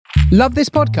Love this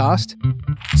podcast?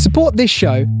 Support this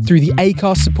show through the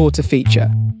Acast supporter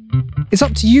feature. It's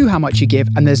up to you how much you give,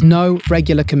 and there's no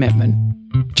regular commitment.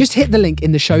 Just hit the link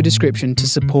in the show description to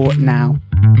support now.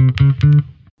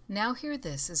 Now Hear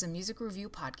This is a music review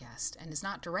podcast and is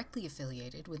not directly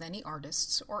affiliated with any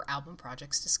artists or album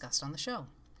projects discussed on the show.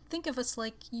 Think of us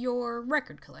like your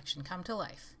record collection come to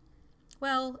life.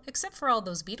 Well, except for all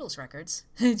those Beatles records.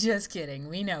 Just kidding,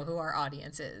 we know who our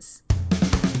audience is.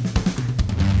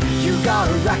 You got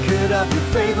a record of your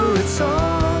favorite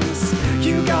songs.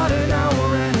 You got an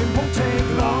hour and it won't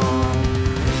take long.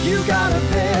 You got a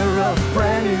pair of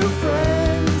brand new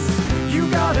friends. You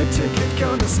got a ticket,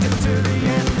 gonna stick to the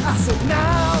end. I said,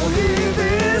 now hear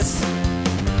this.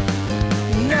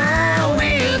 Now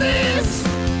hear this.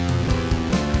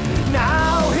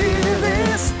 Now hear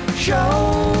this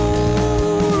show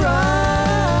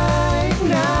right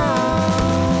now.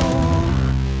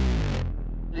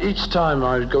 Each time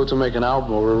I go to make an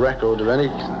album or a record of any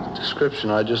description,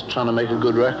 I just trying to make a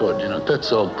good record, you know.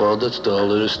 That's all, bro. That's all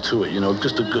there is to it, you know.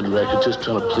 Just a good record, just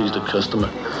trying to please the customer.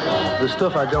 The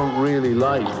stuff I don't really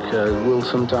like will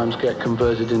sometimes get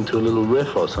converted into a little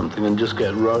riff or something and just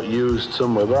get used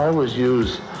somewhere. But I always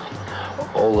use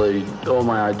all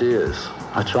my ideas.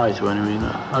 I try to anyway, you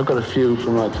know. I've got a few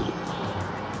from like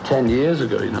 10 years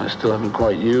ago, you know, I still haven't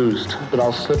quite used. But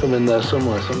I'll slip them in there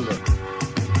somewhere someday.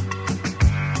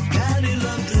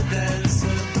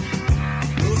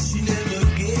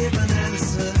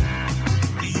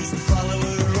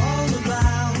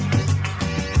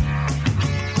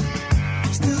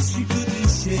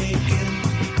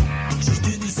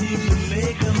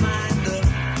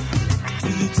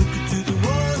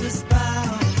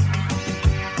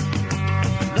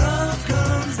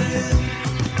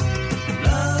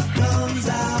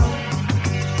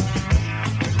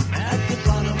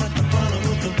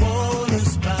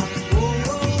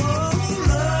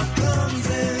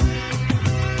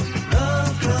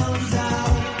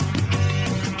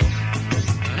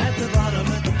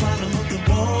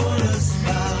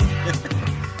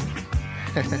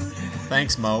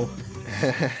 Thanks, Mo.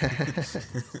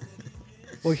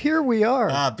 Well, here we are.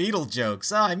 Beatles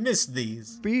jokes. I missed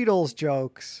these. Beatles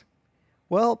jokes.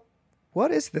 Well,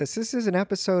 what is this? This is an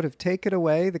episode of Take It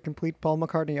Away, the complete Paul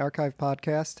McCartney Archive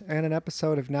podcast, and an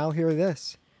episode of Now Hear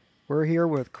This. We're here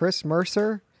with Chris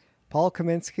Mercer, Paul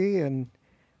Kaminsky, and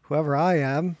whoever I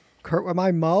am. Am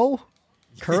I Mo?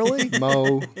 Curly?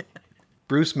 Mo.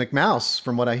 Bruce McMouse,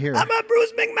 from what I hear. I'm a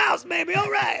Bruce McMouse, baby.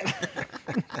 All right.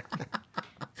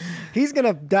 He's going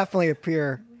to definitely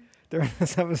appear during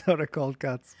this episode of Cold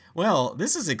Cuts. Well,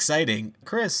 this is exciting.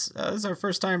 Chris, this is our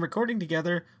first time recording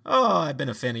together. Oh, I've been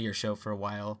a fan of your show for a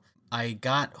while. I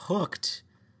got hooked,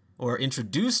 or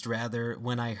introduced rather,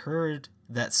 when I heard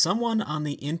that someone on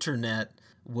the internet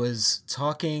was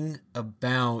talking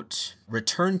about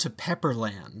Return to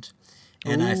Pepperland.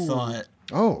 And I thought,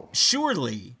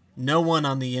 surely no one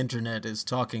on the internet is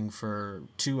talking for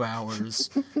 2 hours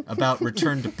about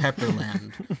Return to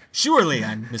Pepperland. Surely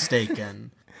I'm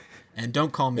mistaken. And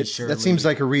don't call me Shirley. That seems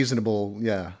like a reasonable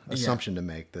assumption to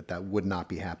make, that would not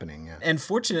be happening. Yeah. And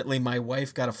fortunately, my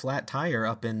wife got a flat tire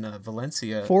up in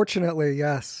Valencia. Fortunately,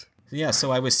 yes. Yeah,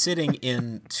 so I was sitting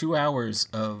in 2 hours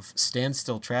of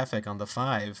standstill traffic on the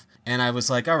 5, and I was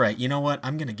like, all right, you know what?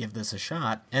 I'm going to give this a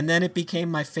shot. And then it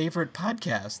became my favorite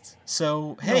podcast.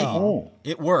 So, hey,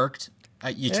 it worked.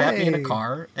 You trapped me in a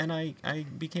car, and I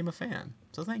became a fan.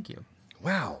 So thank you.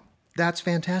 Wow. That's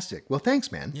fantastic. Well,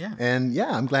 thanks, man. Yeah. And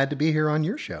yeah, I'm glad to be here on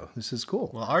your show. This is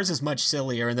cool. Well, ours is much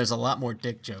sillier, and there's a lot more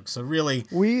dick jokes. So really...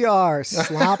 We are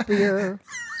sloppier.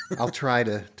 I'll try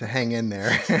to hang in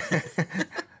there.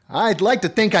 I'd like to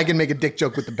think I can make a dick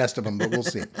joke with the best of them, but we'll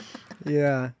see.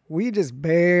 Yeah, we just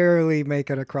barely make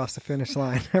it across the finish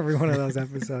line every one of those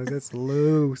episodes. It's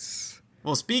loose.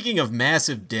 Well, speaking of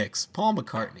massive dicks, Paul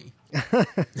McCartney.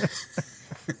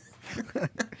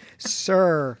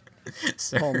 Sir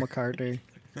Paul McCartney.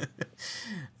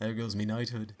 There goes me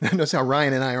knighthood. Notice how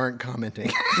Ryan and I aren't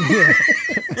commenting. Yeah.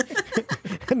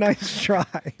 Nice try.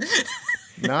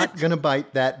 Not gonna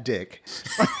bite that dick.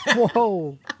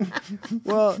 Whoa.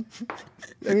 Well,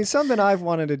 I mean, something I've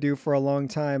wanted to do for a long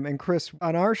time. And Chris,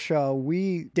 on our show,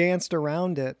 we danced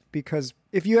around it because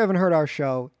if you haven't heard our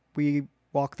show, we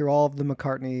walk through all of the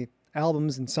McCartney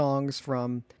albums and songs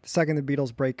from the second the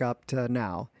Beatles break up to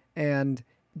now. And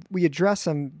we address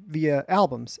them via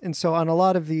albums. And so on a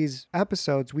lot of these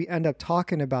episodes, we end up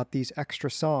talking about these extra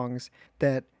songs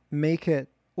that make it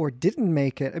or didn't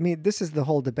make it. I mean, this is the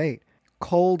whole debate.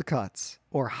 Cold Cuts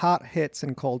or Hot Hits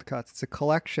and Cold Cuts. It's a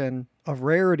collection of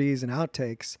rarities and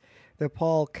outtakes that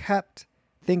Paul kept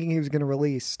thinking he was going to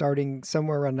release starting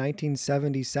somewhere around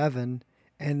 1977.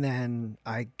 And then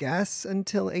I guess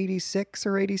until 86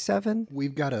 or 87.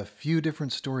 We've got a few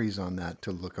different stories on that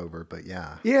to look over, but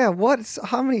yeah. Yeah,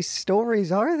 how many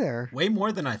stories are there? Way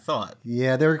more than I thought.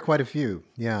 Yeah, there are quite a few.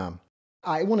 Yeah.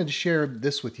 I wanted to share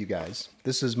this with you guys.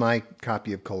 This is my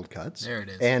copy of Cold Cuts. There it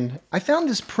is. And I found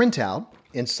this printout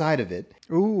inside of it.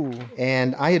 Ooh.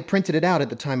 And I had printed it out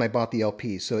at the time I bought the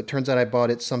LP. So it turns out I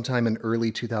bought it sometime in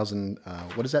early 2000.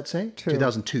 What does that say?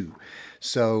 2002.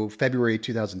 So February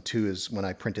 2002 is when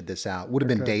I printed this out. Would have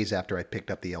been days after I picked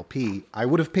up the LP. I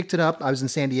would have picked it up. I was in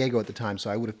San Diego at the time,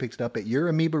 so I would have picked it up at your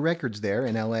Amoeba Records there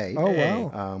in LA. Oh,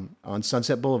 wow. On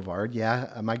Sunset Boulevard.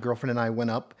 Yeah, my girlfriend and I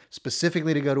went up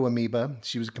specifically to go to Amoeba.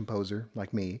 She was a composer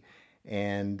like me.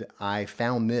 And I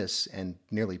found this and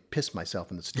nearly pissed myself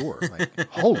in the store.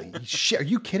 Like, holy shit, are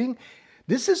you kidding?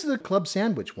 This is the Club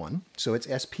Sandwich one. So it's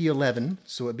SP11.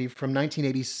 So it'd be from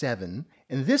 1987.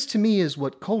 And this to me is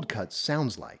what Cold Cuts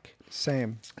sounds like.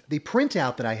 Same. The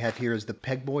printout that I have here is the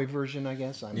Pegboy version, I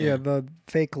guess. Yeah, the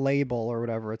fake label or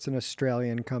whatever. It's an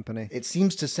Australian company. It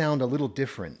seems to sound a little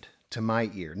different to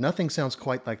my ear. Nothing sounds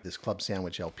quite like this Club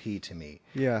Sandwich LP to me.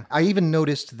 Yeah. I even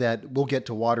noticed that, we'll get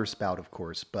to Waterspout, of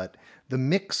course, but the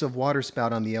mix of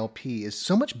Waterspout on the LP is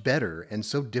so much better and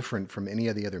so different from any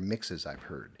of the other mixes I've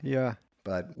heard. Yeah.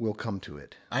 But we'll come to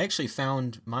it. I actually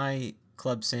found my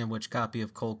Club Sandwich copy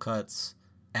of Cold Cuts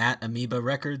at Amoeba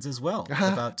Records as well,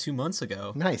 about 2 months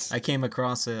ago. Nice. I came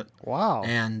across it. Wow.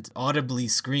 And audibly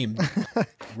screamed.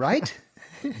 Right?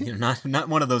 You know, not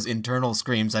one of those internal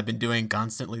screams I've been doing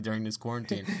constantly during this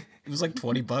quarantine. It was like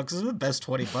 $20. It was the best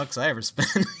 $20 I ever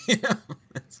spent. You know,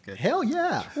 that's good. Hell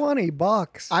yeah.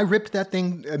 $20. I ripped that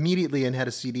thing immediately and had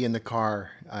a CD in the car.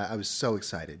 I was so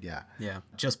excited. Yeah. Yeah.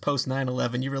 Just post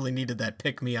 9/11, you really needed that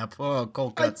pick me up. Oh,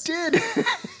 Cold Cuts. I did.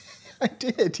 I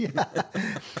did. Yeah.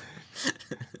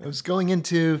 I was going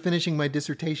into finishing my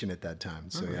dissertation at that time.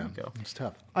 So yeah, it was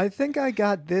tough. I think I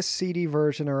got this CD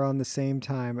version around the same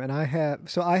time, and I have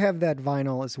that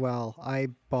vinyl as well. I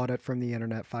bought it from the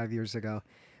internet 5 years ago,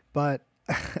 but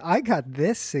I got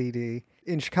this CD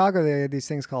in Chicago. They had these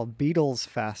things called Beatles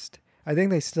Fest. I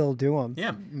think they still do them.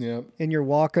 Yeah. Yeah. And you're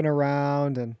walking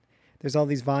around, and there's all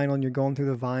these vinyl, and you're going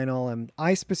through the vinyl. And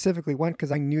I specifically went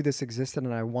because I knew this existed,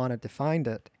 and I wanted to find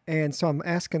it. And so I'm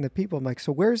asking the people, I'm like,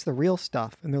 so where's the real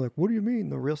stuff? And they're like, what do you mean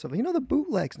the real stuff? You know, the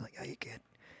bootlegs. I'm like, oh,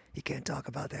 you can't talk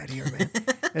about that here,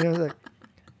 man.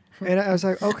 And I was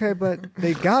like, okay, but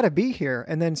they got to be here.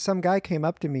 And then some guy came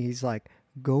up to me. He's like,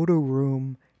 go to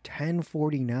room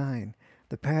 1049.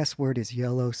 The password is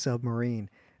Yellow Submarine.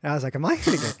 And I was like, am I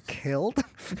going to get killed?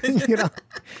 You know,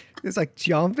 it's like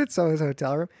jump at someone's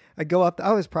hotel room. I go up.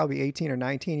 I was probably 18 or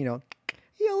 19, you know,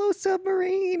 Yellow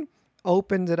Submarine.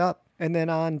 Opened it up. And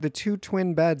then on the two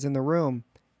twin beds in the room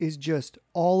is just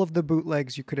all of the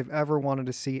bootlegs you could have ever wanted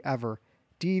to see ever.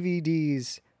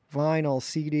 DVDs, vinyl,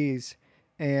 CDs.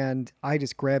 And I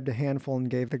just grabbed a handful and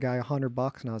gave the guy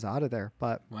 $100 and I was out of there.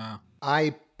 But wow.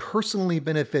 I personally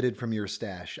benefited from your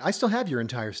stash. I still have your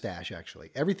entire stash, actually.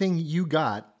 Everything you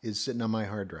got is sitting on my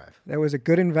hard drive. that was a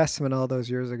good investment all those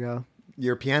years ago.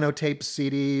 Your piano tape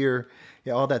CD, or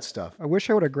all that stuff. I wish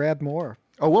I would have grabbed more.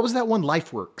 Oh, what was that one?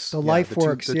 Lifeworks. The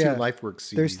Lifeworks, the two Lifeworks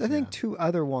CDs. There's, I think, two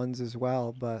other ones as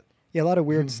well, but yeah, a lot of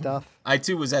weird stuff. I,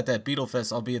 too, was at that Beatle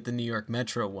Fest, albeit the New York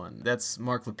Metro one. That's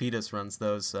Mark Lapidus runs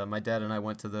those. My dad and I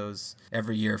went to those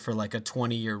every year for like a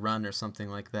 20-year run or something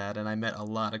like that, and I met a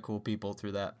lot of cool people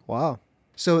through that. Wow.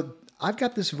 So I've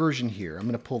got this version here. I'm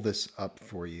going to pull this up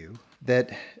for you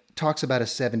that talks about a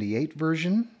 78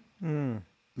 version,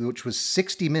 which was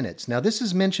 60 minutes. Now, this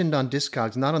is mentioned on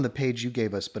Discogs, not on the page you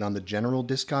gave us, but on the general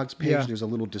Discogs page. Yeah. There's a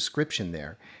little description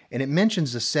there. And it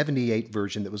mentions a 78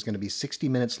 version that was going to be 60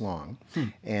 minutes long.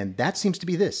 And that seems to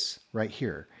be this right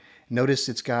here. Notice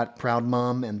it's got Proud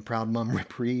Mum and Proud Mum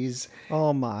Reprise.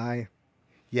 Oh, my.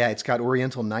 Yeah, it's got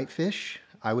Oriental Nightfish,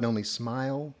 I Would Only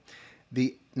Smile.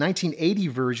 The 1980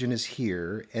 version is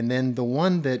here, and then the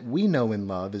one that we know and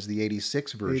love is the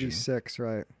 86 version. 86,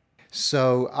 right.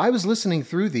 So I was listening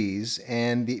through these,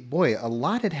 and boy, a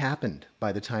lot had happened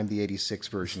by the time the 86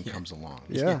 version comes along.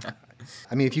 Yeah.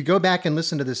 I mean, if you go back and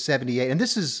listen to the 78, and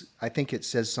this is, I think it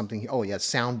says something, oh yeah,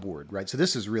 soundboard, right? So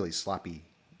this is really sloppy.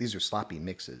 These are sloppy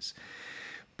mixes.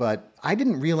 But I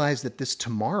didn't realize that this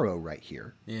Tomorrow right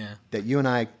here, that you and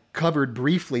I covered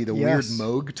briefly, the weird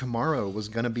Moog Tomorrow, was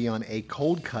going to be on a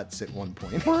Cold Cuts at one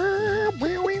point.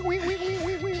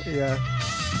 Yeah.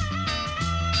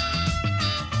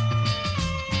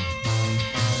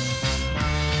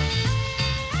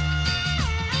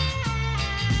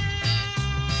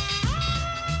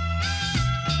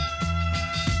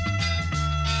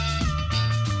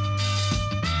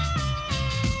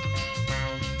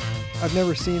 I've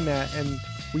never seen that, and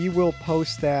we will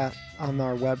post that on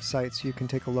our website so you can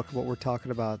take a look at what we're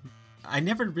talking about. I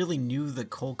never really knew the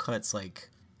Cold Cuts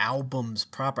albums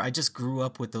proper. I just grew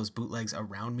up with those bootlegs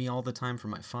around me all the time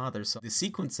from my father, so the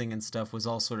sequencing and stuff was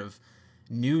all sort of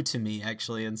new to me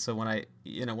actually. And so when I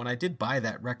did buy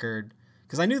that record,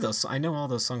 because I know all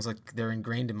those songs, like they're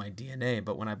ingrained in my DNA,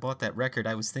 but when I bought that record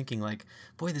I was thinking like,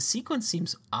 boy, the sequence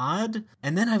seems odd.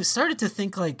 And then I started to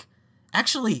think like,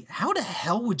 actually, how the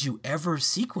hell would you ever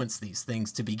sequence these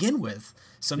things to begin with?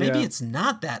 So maybe it's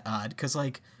not that odd, because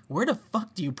like, where the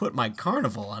fuck do you put My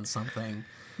Carnival on something?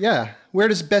 Yeah. Where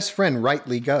does Best Friend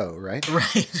rightly go, right?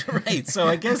 Right. So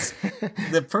I guess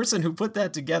the person who put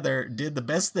that together did the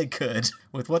best they could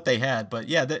with what they had. But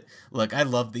yeah, look, I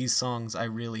love these songs. I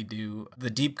really do. The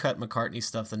deep cut McCartney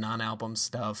stuff, the non-album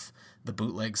stuff, the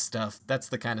bootleg stuff, that's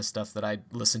the kind of stuff that I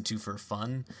listen to for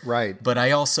fun. Right. But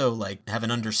I also like have an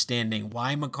understanding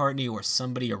why McCartney or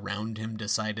somebody around him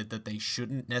decided that they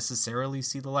shouldn't necessarily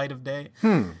see the light of day.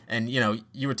 And,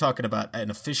 you were talking about an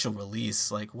official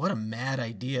release. Like, what a mad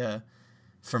idea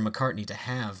for McCartney to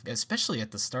have, especially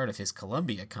at the start of his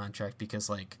Columbia contract, because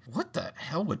like, what the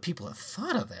hell would people have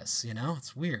thought of this?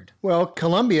 It's weird. Well,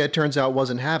 Columbia, it turns out,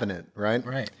 wasn't having it, right?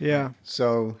 Right. Yeah.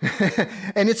 So,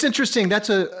 and it's interesting. That's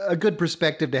a good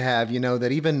perspective to have,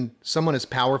 that even someone as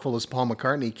powerful as Paul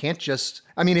McCartney can't just,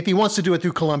 if he wants to do it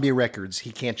through Columbia Records,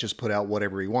 he can't just put out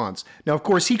whatever he wants. Now, of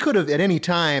course, he could have at any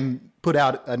time put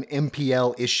out an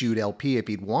MPL issued LP if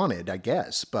he'd wanted, I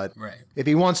guess. But if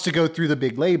he wants to go through the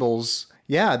big labels,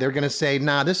 yeah, they're going to say,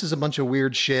 nah, this is a bunch of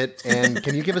weird shit, and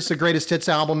can you give us the greatest hits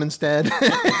album instead?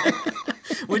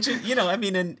 Which,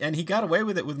 and he got away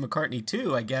with it with McCartney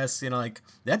too, I guess.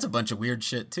 That's a bunch of weird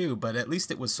shit too, but at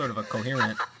least it was sort of a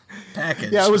coherent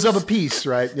package. Yeah, it was of a piece,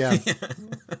 right? Yeah.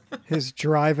 His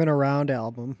Driving Around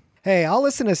album. Hey, I'll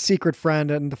listen to Secret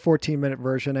Friend in the 14-minute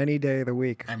version any day of the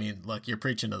week. Look, you're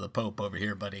preaching to the Pope over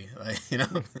here, buddy.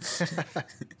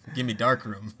 Give me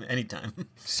Darkroom anytime.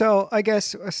 So I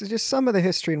guess just some of the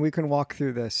history, and we can walk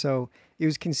through this. So it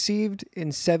was conceived in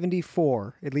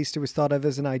 1974, at least it was thought of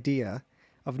as an idea,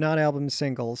 of non-album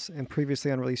singles and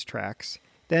previously unreleased tracks.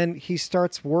 Then he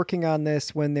starts working on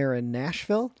this when they're in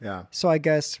Nashville. Yeah. So I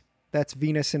guess that's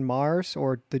Venus and Mars,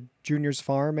 or the Junior's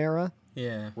Farm era.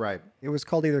 Yeah. Right. It was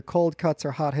called either Cold Cuts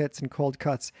or Hot Hits and Cold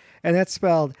Cuts. And that's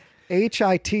spelled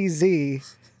HITZ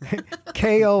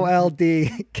KOLDKUTZ.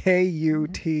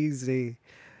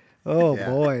 Oh, yeah.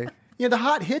 boy. Yeah, the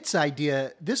Hot Hits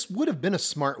idea, this would have been a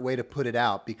smart way to put it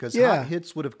out, because Hot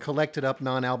Hits would have collected up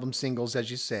non-album singles, as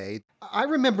you say. I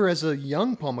remember as a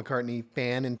young Paul McCartney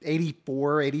fan in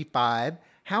 84, 85,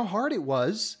 how hard it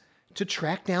was to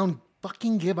track down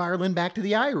fucking Give Ireland Back to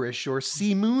the Irish or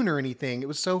Sea Moon or anything. It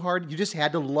was so hard. You just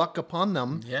had to luck upon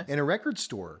them in a record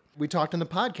store. We talked on the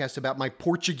podcast about my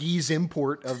Portuguese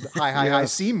import of Hi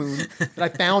Sea Moon that I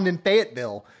found in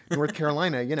Fayetteville, North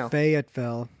Carolina,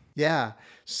 Fayetteville. Yeah.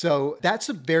 So that's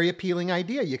a very appealing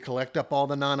idea. You collect up all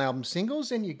the non-album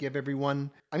singles and you give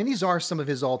everyone, these are some of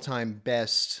his all-time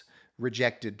best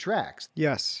rejected tracks.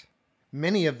 Yes.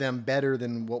 Many of them better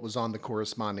than what was on the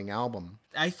corresponding album.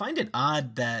 I find it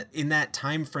odd that in that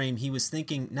time frame he was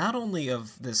thinking not only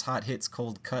of this Hot Hits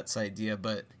Cold Cuts idea,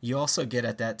 but you also get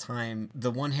at that time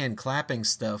the one-hand clapping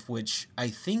stuff, which I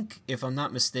think, if I'm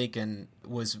not mistaken,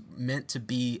 was meant to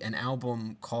be an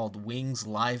album called Wings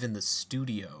Live in the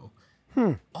Studio.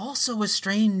 Also a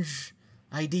strange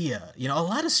idea. A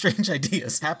lot of strange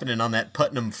ideas happening on that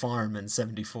Putnam farm in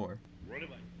 74.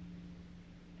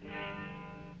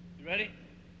 You ready?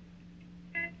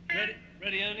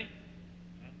 Ready, Annie?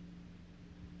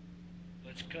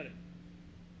 Let's cut it.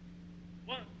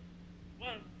 1,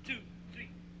 2, 3,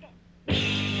 4.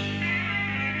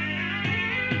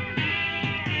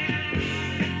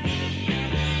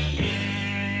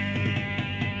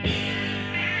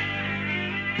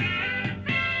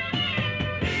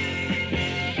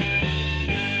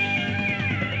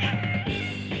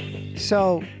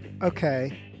 So,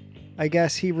 okay. I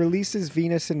guess he releases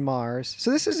Venus and Mars.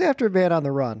 So this is after Band on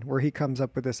the Run, where he comes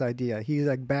up with this idea. He's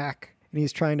like back, and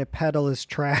he's trying to peddle his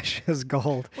trash as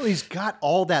gold. Well, he's got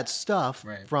all that stuff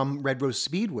from Red Rose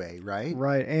Speedway, right?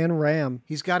 Right, and Ram.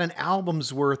 He's got an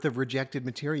album's worth of rejected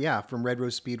material, from Red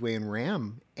Rose Speedway and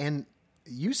Ram. And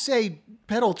you say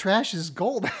pedal trash is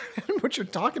gold. What you're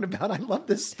talking about. I love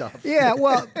this stuff. Yeah,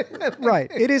 well,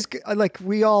 right. It is, like,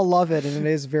 we all love it, and it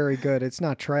is very good. It's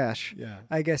not trash. Yeah.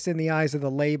 I guess in the eyes of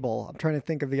the label, I'm trying to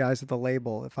think of the eyes of the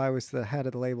label. If I was the head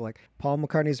of the label, like, Paul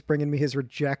McCartney's bringing me his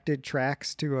rejected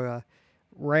tracks to a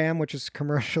Ram, which is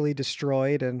commercially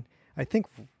destroyed, and I think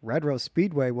Red Rose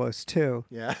Speedway was too.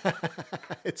 Yeah,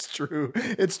 it's true.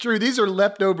 It's true. These are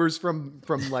leftovers from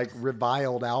like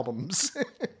reviled albums.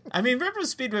 I mean, Red Rose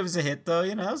Speedway was a hit, though.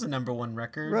 You know, that was a #1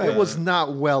 record. Right. It was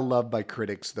not well loved by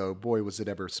critics, though. Boy, was it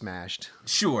ever smashed.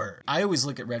 Sure. I always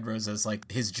look at Red Rose as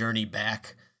like his journey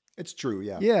back. It's true,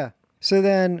 yeah. Yeah. So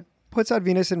then puts out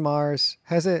Venus and Mars,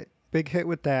 has a big hit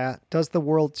with that, does the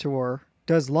world tour,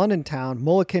 does London Town,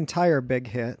 Mullican Tire, big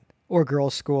hit, or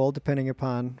Girls' School, depending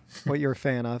upon what you're a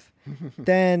fan of.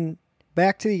 Then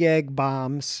Back to the Egg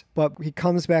bombs, but he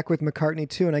comes back with McCartney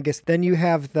too, and I guess then you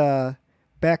have the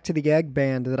Back to the Egg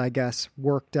band that I guess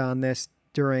worked on this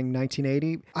during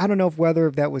 1980. I don't know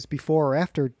whether that was before or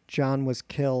after John was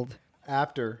killed.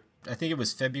 After. I think it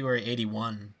was February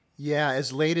 81. Yeah,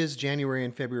 as late as January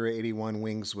and February 81,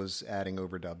 Wings was adding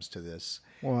overdubs to this.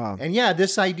 Wow. And yeah,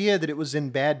 this idea that it was in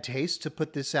bad taste to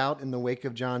put this out in the wake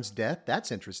of John's death,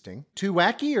 that's interesting. Too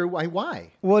wacky, or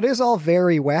why? Well, it is all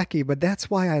very wacky, but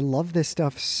that's why I love this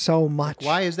stuff so much.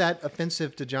 Why is that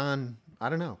offensive to John? I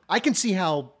don't know. I can see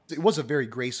how it was a very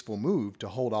graceful move to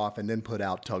hold off and then put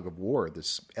out Tug of War,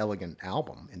 this elegant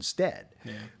album, instead.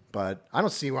 Yeah. But I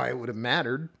don't see why it would have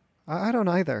mattered. I don't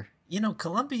either. You know,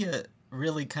 Columbia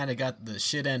really kind of got the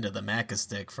shit end of the Maca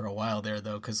stick for a while there,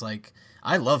 though, because, like,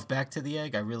 I love Back to the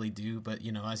Egg, I really do, but,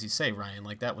 you know, as you say, Ryan,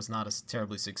 like, that was not a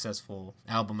terribly successful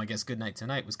album. I guess Goodnight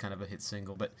Tonight was kind of a hit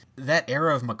single, but that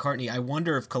era of McCartney, I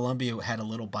wonder if Columbia had a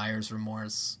little buyer's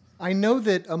remorse. I know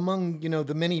that among, you know,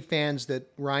 the many fans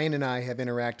that Ryan and I have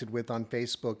interacted with on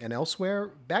Facebook and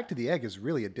elsewhere, Back to the Egg is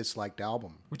really a disliked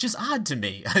album. Which is odd to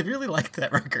me. I really liked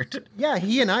that record. Yeah,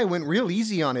 he and I went real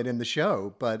easy on it in the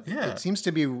show, but Yeah. it seems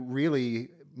to be really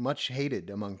much hated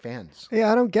among fans. Yeah,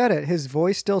 I don't get it. His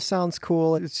voice still sounds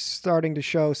cool. It's starting to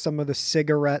show some of the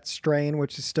cigarette strain,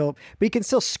 which is still, but he can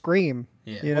still scream.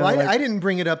 Yeah. You know, Well, like- I didn't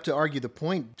bring it up to argue the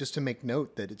point, just to make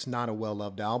note that it's not a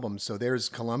well-loved album. So there's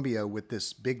Columbia with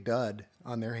this big dud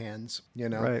on their hands, you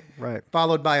know? Right.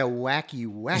 Followed by a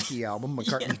wacky album,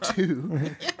 McCartney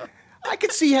 2. I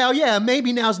could see how, yeah,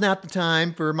 maybe now's not the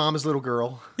time for Mama's Little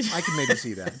Girl. I could maybe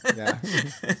see that,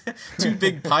 yeah. Two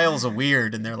big piles of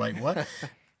weird, and they're like, what?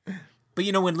 But,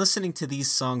 you know, when listening to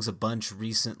these songs a bunch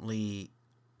recently,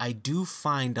 I do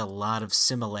find a lot of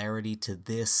similarity to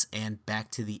this and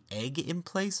Back to the Egg in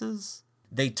places.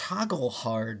 They toggle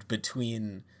hard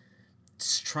between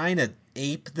trying to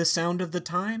ape the sound of the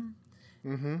time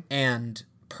and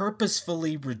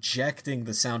purposefully rejecting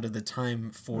the sound of the time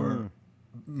for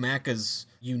Maca's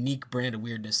unique brand of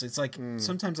weirdness. It's like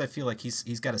sometimes I feel like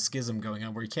he's got a schism going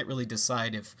on where he can't really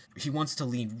decide if he wants to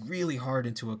lean really hard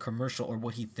into a commercial or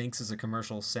what he thinks is a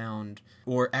commercial sound,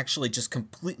 or actually just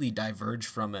completely diverge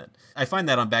from it. I find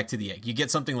that on Back to the Egg. You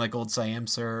get something like Old Siam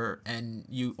Sir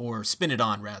or Spin It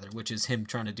On rather, which is him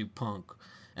trying to do punk.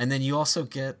 And then you also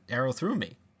get Arrow Through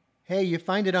Me. Hey, you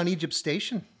find it on Egypt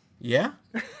Station. Yeah?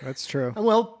 That's true.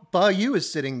 Well, Bayou is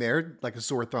sitting there like a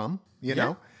sore thumb, you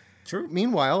know? True.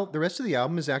 Meanwhile, the rest of the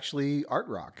album is actually art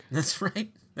rock. That's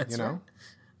right. That's You know? right.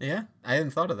 Yeah, I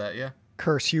hadn't thought of that, yeah.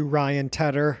 Curse you, Ryan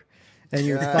Tedder, and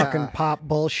your fucking pop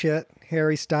bullshit,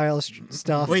 Harry Styles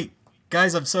stuff. Wait,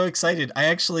 guys, I'm so excited. I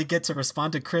actually get to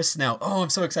respond to Chris now. Oh,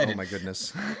 I'm so excited. Oh my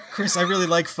goodness. Chris, I really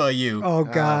like Pho You. Oh,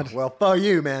 God. Well,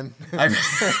 Bayou, man.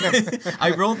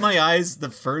 I rolled my eyes the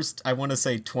first, I want to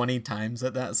say 20 times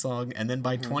at that song, and then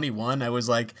by 21, I was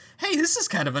like, hey, this is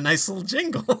kind of a nice little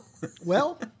jingle.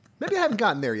 Well, maybe I haven't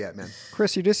gotten there yet, man.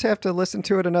 Chris, you just have to listen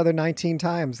to it another 19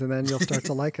 times, and then you'll start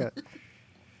to like it.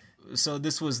 So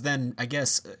this was then, I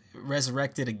guess,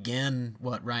 resurrected again,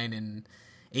 Ryan, in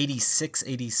 86,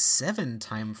 87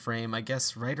 time frame, I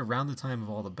guess, right around the time of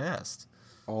All the Best.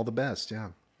 All the best, yeah.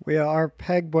 Our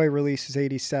Peg Boy release is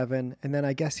 87, and then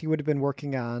I guess he would have been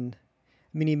working on,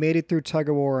 he made it through Tug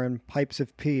of War and Pipes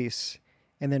of Peace,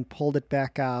 and then pulled it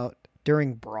back out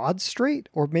during Broad Street,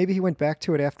 or maybe he went back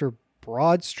to it after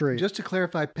Broad Street. Just to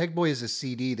clarify, Peg Boy is a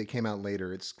CD that came out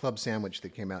later. It's Club Sandwich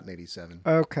that came out in 87.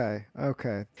 Okay.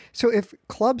 So if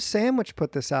Club Sandwich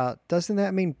put this out, doesn't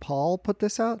that mean Paul put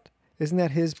this out? Isn't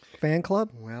that his fan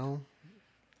club? Well,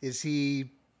 is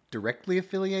he directly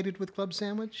affiliated with Club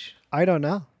Sandwich? I don't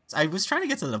know. I was trying to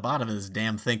get to the bottom of this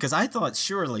damn thing, because I thought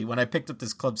surely when I picked up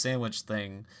this Club Sandwich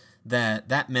thing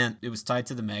that meant it was tied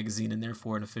to the magazine and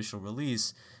therefore an official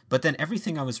release. But then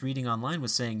everything I was reading online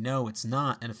was saying, no, it's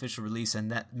not an official release,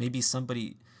 and that maybe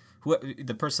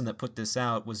the person that put this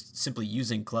out was simply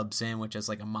using Club Sandwich as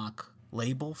like a mock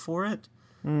label for it.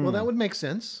 Well, that would make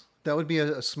sense. That would be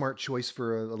a smart choice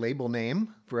for a label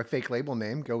name, for a fake label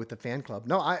name. Go with the fan club.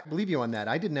 No, I believe you on that.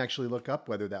 I didn't actually look up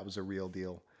whether that was a real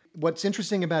deal. What's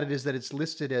interesting about it is that it's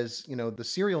listed as, the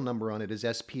serial number on it is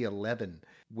SP11,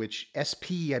 which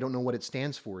SP, I don't know what it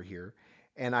stands for here.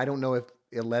 And I don't know if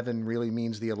 11 really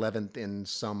means the 11th in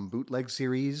some bootleg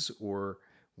series or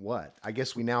what. I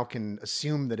guess we now can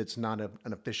assume that it's not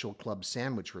an official Club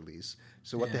Sandwich release.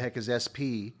 So what the heck is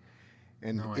SP?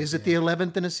 And No is it the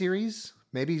 11th in a series?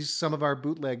 Maybe some of our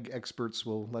bootleg experts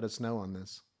will let us know on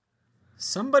this.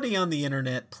 Somebody on the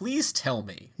internet, please tell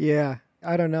me. Yeah,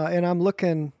 I don't know. And I'm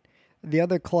looking, the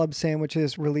other Club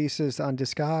Sandwiches releases on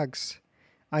Discogs.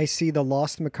 I see the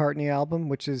Lost McCartney album,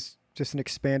 which is just an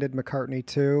expanded McCartney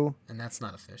 2. And that's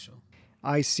not official.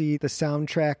 I see the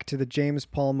soundtrack to the James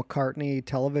Paul McCartney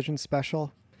television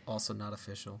special. Also not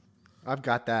official. I've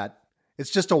got that.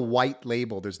 It's just a white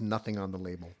label. There's nothing on the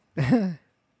label.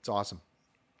 It's awesome.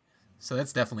 So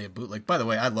that's definitely a bootleg. By the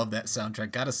way, I love that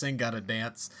soundtrack. Gotta Sing, Gotta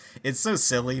Dance. It's so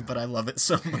silly, but I love it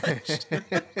so much.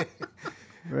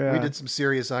 Yeah. We did some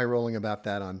serious eye rolling about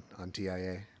that on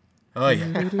TIA. Oh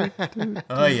yeah.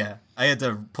 Oh yeah. I had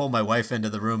to pull my wife into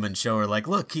the room and show her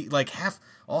look, half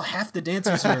the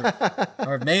dancers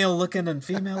are male looking and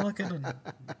female looking, and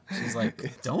she's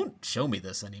like, "Don't show me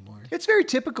this anymore." It's very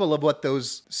typical of what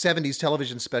those 70s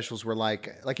television specials were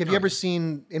like. Have you ever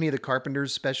seen any of the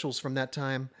Carpenters specials from that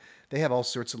time? They have all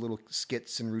sorts of little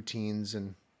skits and routines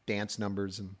and dance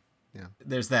numbers, and yeah.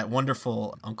 There's that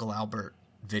wonderful Uncle Albert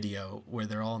video where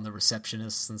they're all in the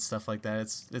receptionists and stuff like that.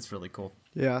 It's really cool.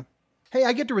 Yeah. Hey,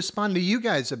 I get to respond to you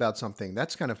guys about something.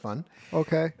 That's kind of fun.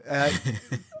 Okay.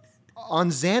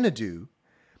 On Xanadu,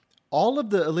 all of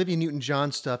the Olivia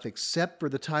Newton-John stuff except for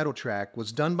the title track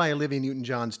was done by Olivia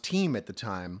Newton-John's team at the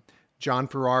time. John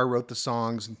Farrar wrote the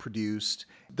songs and produced.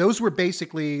 Those were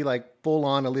basically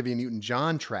full-on Olivia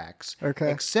Newton-John tracks.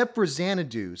 Okay. Except for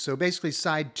Xanadu. So basically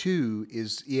side 2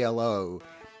 is ELO,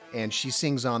 and she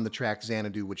sings on the track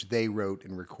Xanadu, which they wrote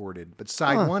and recorded. But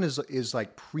side 1 is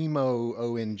like primo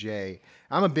ONJ.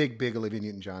 I'm a big Olivia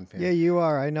Newton-John fan. Yeah, you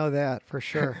are. I know that for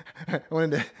sure. I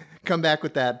wanted to come back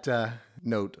with that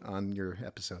note on your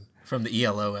episode. From the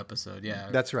ELO episode, yeah.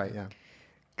 That's right, yeah.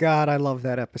 God, I love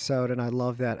that episode and I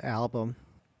love that album.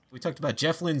 We talked about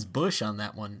Jeff Lynne's Bush on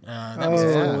that one. That was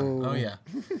a fun one. Oh, yeah.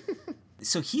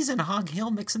 So he's in Hog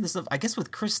Hill mixing this stuff, I guess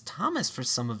with Chris Thomas for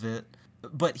some of it.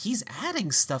 But he's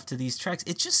adding stuff to these tracks.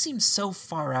 It just seems so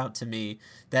far out to me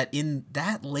that in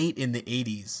that late in the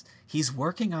 80s, he's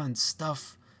working on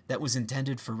stuff that was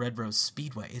intended for Red Rose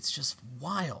Speedway. It's just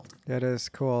wild. That is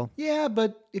cool. Yeah,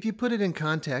 but if you put it in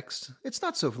context, it's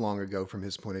not so long ago from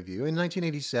his point of view. In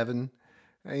 1987,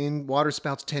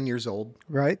 Waterspout's 10 years old.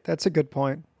 Right? That's a good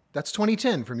point. That's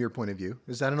 2010 from your point of view.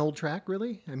 Is that an old track,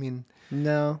 really?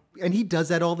 No. And he does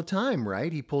that all the time,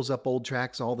 right? He pulls up old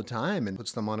tracks all the time and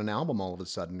puts them on an album all of a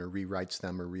sudden, or rewrites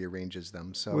them or rearranges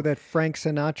them. So with that Frank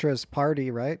Sinatra's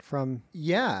Party, right?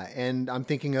 Yeah, and I'm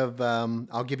thinking of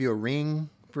I'll Give You a Ring,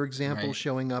 for example, Right.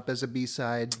 showing up as a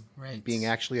B-side, Right. being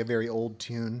actually a very old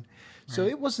tune. So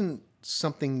it wasn't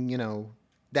something,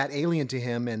 that alien to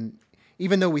him. And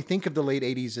even though we think of the late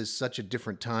 80s as such a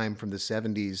different time from the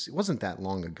 70s, it wasn't that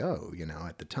long ago,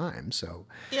 at the time. So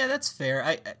Yeah, that's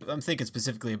fair. I'm thinking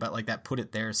specifically about that Put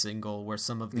It There single where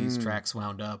some of these tracks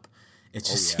wound up. It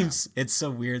just seems, it's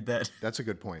so weird that that's a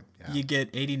good point. Yeah. you get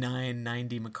 89,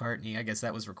 90 McCartney. I guess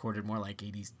that was recorded more like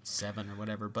 87 or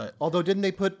whatever. But Although, didn't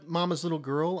they put Mama's Little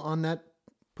Girl on that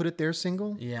Put It There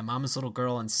single? yeah, Mama's Little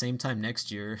Girl on Same Time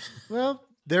Next Year. Well,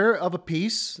 they're of a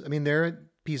piece. They're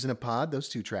peas in a pod, those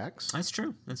two tracks. That's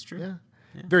true. That's true. Yeah.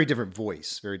 Very different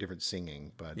voice, very different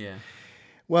singing. But Yeah.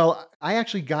 Well, I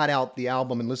actually got out the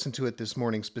album and listened to it this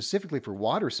morning specifically for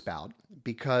Waterspout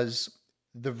because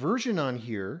the version on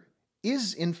here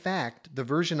is, in fact, the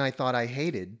version I thought I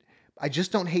hated. I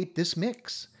just don't hate this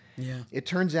mix. Yeah. It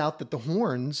turns out that the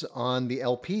horns on the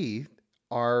LP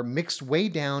are mixed way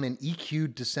down and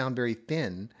EQ'd to sound very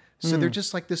thin. So they're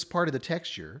just like this part of the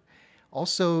texture.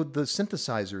 Also, the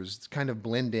synthesizers kind of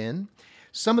blend in.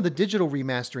 Some of the digital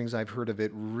remasterings I've heard of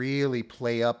it really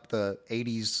play up the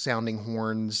 80s sounding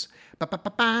horns,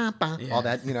 all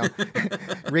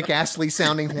that, Rick Astley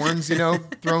sounding horns,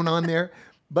 thrown on there.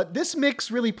 But this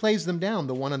mix really plays them down,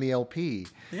 the one on the LP.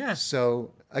 Yeah.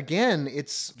 So again,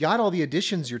 it's got all the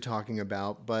additions you're talking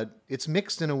about, but it's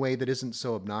mixed in a way that isn't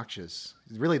so obnoxious.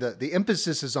 Really, the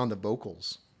emphasis is on the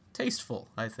vocals. Tasteful,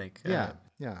 I think. Yeah.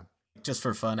 Just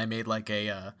for fun, I made an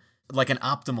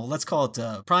optimal, let's call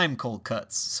it prime cold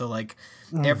cuts. So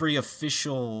every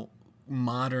official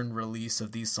modern release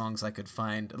of these songs I could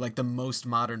find, like the most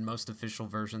modern, most official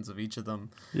versions of each of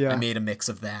them. Yeah. I made a mix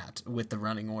of that with the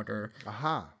running order.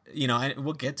 Aha. You know,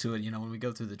 we'll get to it, you know, when we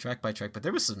go through the track by track, but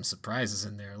there was some surprises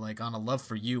in there, like on A Love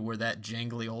for You, where that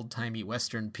jangly old-timey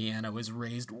Western piano is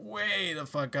raised way the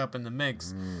fuck up in the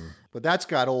mix. But that's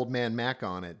got Old Man Mac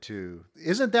on it, too.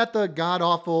 Isn't that the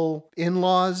god-awful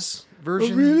In-Laws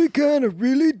version? Really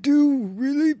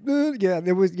do. Yeah,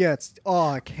 there was,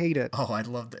 I hate it. Oh, I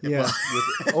loved it. Yeah.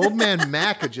 With Old Man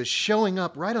Mac just showing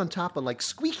up right on top of like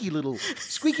squeaky little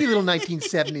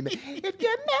 1970. If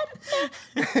you're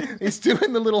mad, he's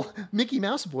doing the little Mickey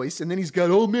Mouse voice, and then he's got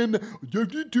Old Man Mac. I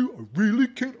really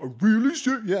can't. I really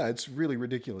should. Yeah, it's really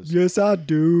ridiculous. Yes, I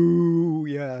do.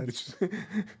 Yeah.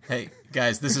 Hey,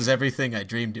 guys, this is everything I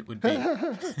dreamed it would be.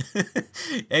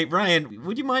 Hey, Ryan,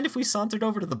 would you mind if we sauntered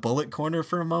over to the Bullet Corner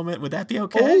for a moment? Would that be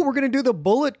okay? Oh, we're going to do the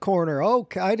Bullet Corner. Oh,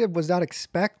 I was not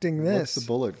expecting this. What's the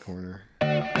Bullet Corner?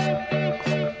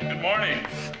 Good morning.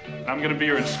 I'm going to be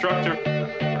your instructor.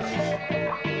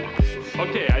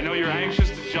 Okay, I know you're anxious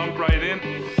to jump right in.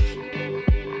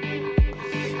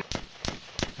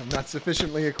 I'm not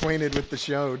sufficiently acquainted with the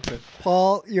show to...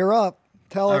 Paul, you're up.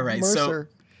 Tell All right, Mercer.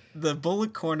 so the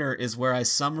Bullet Corner is where I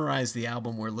summarize the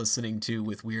album we're listening to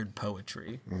with weird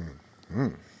poetry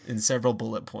in several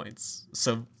bullet points.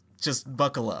 So just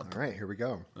buckle up. All right, here we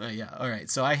go. Yeah, all right.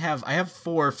 So I have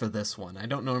 4 for this one. I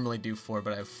don't normally do 4,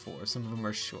 but I have 4. Some of them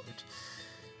are short.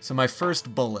 So my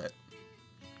first bullet: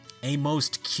 a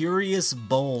most curious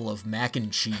bowl of mac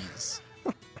and cheese.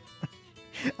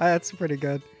 That's pretty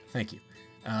good. Thank you.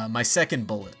 My second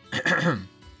bullet: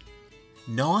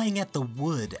 gnawing at the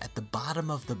wood at the bottom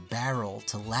of the barrel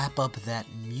to lap up that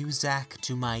muzak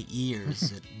to my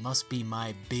ears. It must be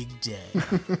my big day.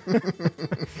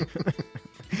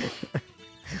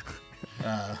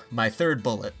 My third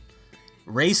bullet: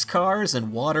 race cars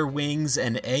and water wings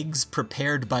and eggs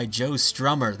prepared by Joe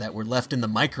Strummer that were left in the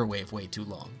microwave way too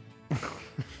long.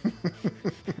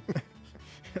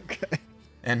 Okay.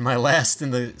 And my last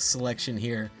in the selection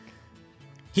here: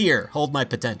 here, hold my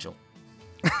potential.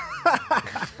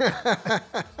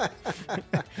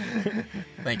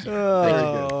 Thank you.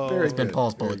 Oh, Very It's been good.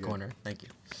 Paul's Very Bullet good. Corner. Thank you.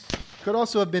 Could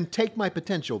also have been Take My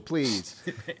Potential, please.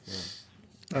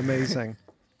 Amazing.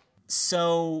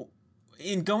 So,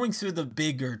 in going through the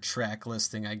bigger track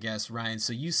listing, I guess, Ryan,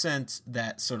 so you sent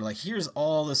that sort of like, here's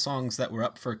all the songs that were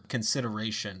up for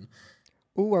consideration.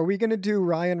 Ooh, are we going to do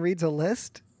Ryan Reads a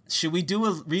List? Should we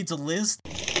do reads a list?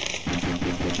 What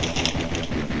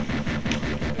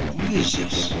is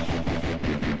this?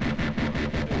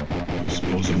 I'm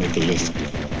supposed to make a list.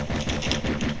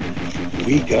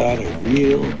 We got a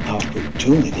real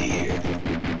opportunity here.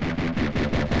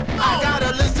 I got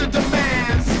a list of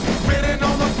demands written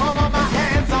on the palm of my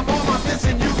hands. I'm on my list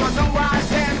and you gonna know where I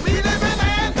stand. We live in the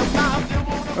land of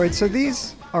mouth. All right, so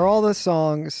these are all the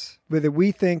songs that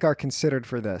we think are considered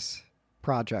for this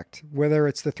project, whether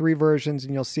it's the 3 versions,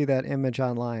 and you'll see that image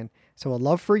online. So A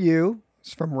Love for You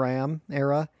is from Ram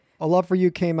era. A Love for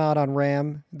You came out on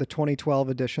Ram, the 2012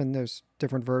 edition. There's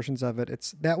different versions of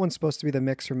it. That one's supposed to be the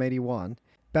mix from 81.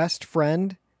 Best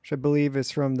Friend, which I believe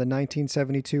is from the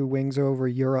 1972 Wings Over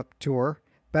Europe tour.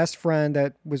 Best Friend,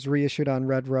 that was reissued on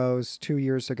Red Rose 2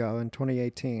 years ago in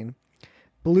 2018.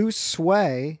 Blue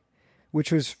Sway,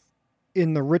 which was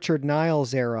in the Richard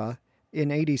Niles era in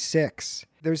 86.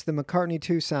 There's the McCartney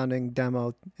 2 sounding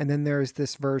demo, and then there's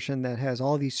this version that has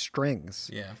all these strings.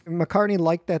 Yeah. McCartney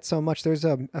liked that so much. There's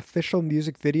an official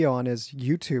music video on his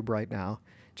YouTube right now,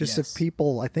 just Yes. of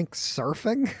people, I think,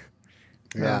 surfing.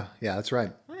 Yeah, that's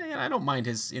right. I don't mind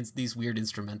these weird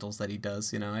instrumentals that he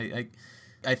does. You know,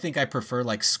 I think I prefer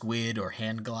like Squid or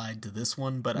Hand Glide to this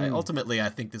one, but ultimately I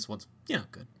think this one's, you know,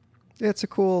 good. Yeah, it's a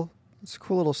cool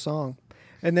little song.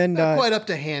 And then Not quite up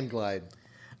to Hand Glide.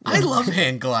 I love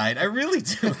Hand Glide. I really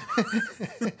do.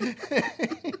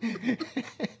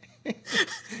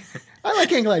 I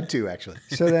like Hand Glide too, actually.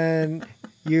 So then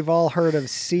you've all heard of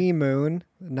Sea Moon,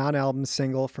 non-album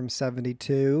single from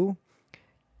 72.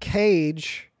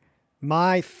 Cage,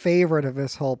 my favorite of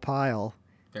this whole pile.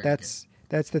 Very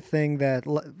That's the thing that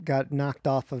got knocked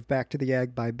off of Back to the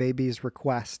Egg by Baby's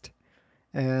Request.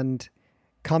 And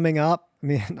coming up, I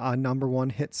mean, a number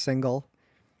 1 hit single.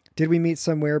 Did We Meet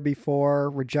Somewhere Before?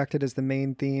 Rejected as the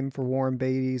main theme for Warren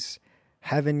Beatty's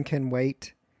Heaven Can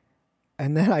Wait.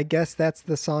 And then I guess that's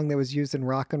the song that was used in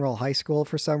Rock and Roll High School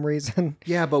for some reason.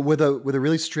 Yeah, but with a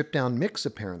really stripped down mix,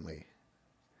 apparently.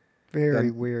 Very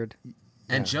weird.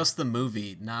 And just the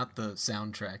movie, not the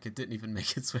soundtrack. It didn't even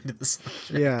make its way to the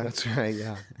soundtrack. Yeah. That's right,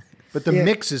 yeah. But the Yeah.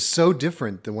 mix is so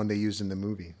different than one they used in the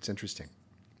movie. It's interesting.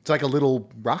 It's like a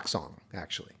little rock song,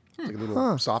 actually. It's like a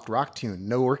little soft rock tune,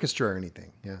 no orchestra or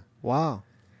anything. Yeah. Wow.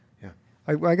 Yeah.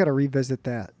 I got to revisit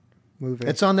that movie.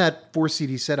 It's on that 4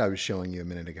 CD set I was showing you a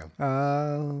minute ago.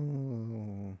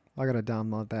 Oh, I got to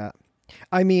download that.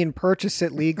 I mean, purchase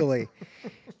it legally.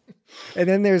 And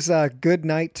then there's Good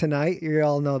Night Tonight. You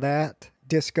all know that.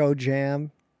 Disco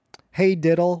Jam. Hey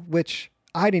Diddle, which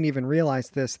I didn't even realize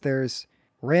this. There's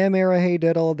Ram era Hey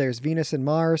Diddle. There's Venus and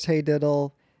Mars Hey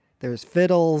Diddle. There's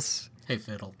Fiddles. Hey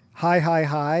Fiddle. Hi, Hi,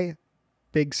 Hi.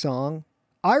 Big song.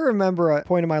 I remember a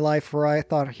point in my life where I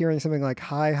thought hearing something like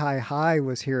Hi, Hi, Hi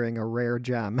was hearing a rare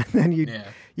gem. And then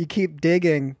you keep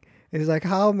digging. It's like,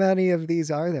 how many of these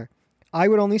are there? I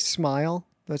Would Only Smile.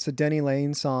 That's a Denny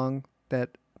Lane song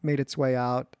that made its way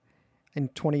out in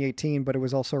 2018, but it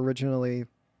was also originally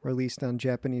released on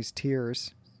Japanese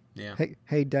Tears. Yeah.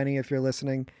 Hey, Denny, if you're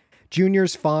listening.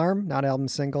 Junior's Farm, not album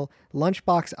single.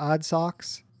 Lunchbox Odd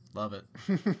Socks. Love it.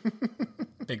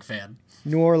 Big fan.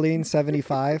 New Orleans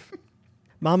 75.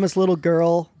 Mama's Little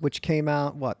Girl, which came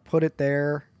out, Put It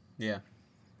There. Yeah.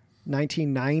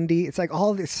 1990. It's like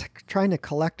all this, trying to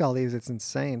collect all these. It's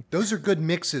insane. Those are good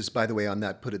mixes, by the way, on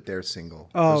that Put It There single.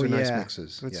 Oh, Those are yeah. nice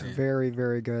mixes. It's very,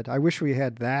 very good. I wish we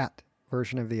had that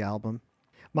version of the album.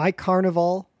 My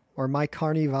Carnival, or My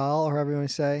Carnival, or however you want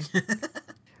to say,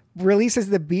 releases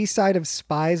the B-side of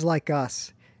Spies Like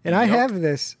Us. And I have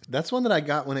this. That's one that I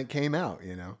got when it came out,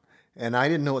 and I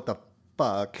didn't know what the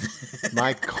fuck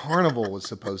My Carnival was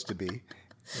supposed to be.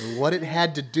 What it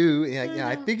had to do. Yeah,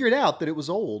 I figured out that it was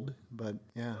old, but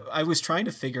yeah. I was trying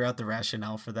to figure out the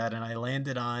rationale for that, and I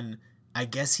landed on, I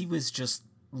guess he was just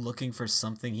looking for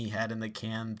something he had in the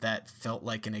can that felt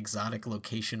like an exotic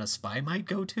location a spy might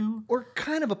go to. Or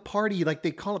kind of a party, like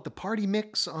they call it the party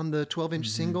mix on the 12-inch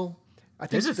single. I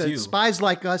think There's a few. Spies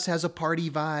Like Us has a party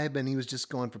vibe, and he was just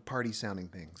going for party-sounding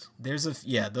things. There's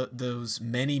those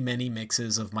many, many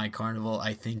mixes of My Carnival,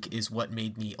 I think, is what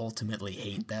made me ultimately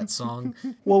hate that song.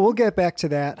 Well, we'll get back to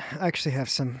that. I actually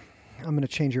have I'm going to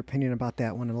change your opinion about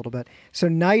that one a little bit. So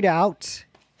Night Out,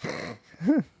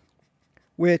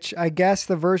 which I guess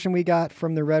the version we got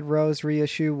from the Red Rose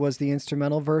reissue was the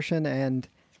instrumental version, and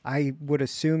I would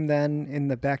assume then in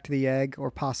the Back to the Egg,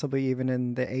 or possibly even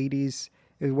in the 80s,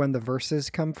 is when the verses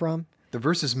come from. The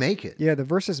verses make it. Yeah, the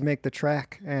verses make the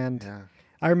track. And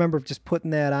I remember just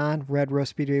putting that on, Red Rose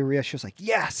Speedway reissue. Was like,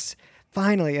 yes,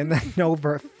 finally. And then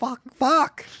over,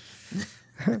 fuck.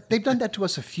 They've done that to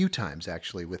us a few times,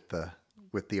 actually, with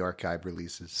the archive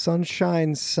releases.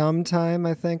 Sunshine Sometime,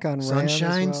 I think, on RAM as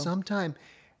well. Sometime.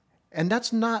 And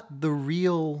that's not the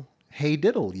real Hey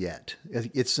Diddle yet.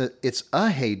 It's a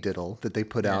Hey Diddle that they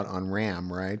put out on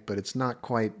RAM, right? But it's not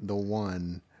quite the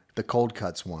one, the Cold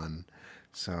Cuts one.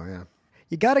 So, yeah.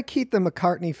 You got to keep the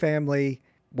McCartney family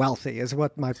wealthy is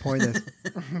what my point is.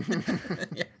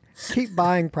 Keep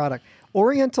buying product.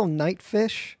 Oriental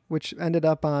Nightfish, which ended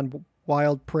up on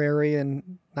Wild Prairie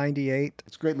in 98.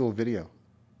 It's a great little video.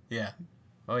 Yeah.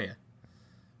 Oh, yeah.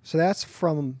 So that's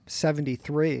from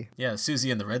 73. Yeah,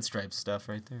 Susie and the Red Stripes stuff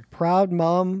right there. Proud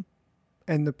Mom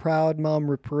and the Proud Mom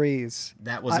Reprise.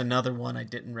 That was another one I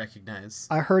didn't recognize.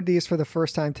 I heard these for the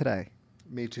first time today.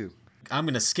 Me too. I'm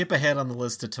going to skip ahead on the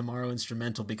list to Tomorrow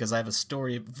Instrumental because I have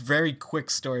a very quick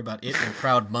story about it and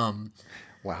Proud Mum.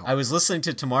 Wow. I was listening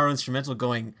to Tomorrow Instrumental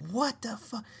going, what the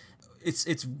fuck?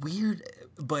 It's weird,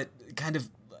 but kind of,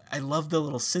 I love the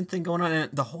little synth thing going on.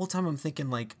 And the whole time I'm thinking,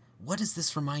 like, what does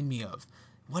this remind me of?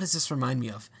 What does this remind me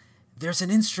of? There's an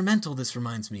instrumental this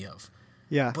reminds me of.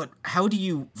 Yeah. But how do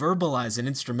you verbalize an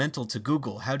instrumental to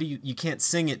Google? How do you can't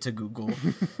sing it to Google.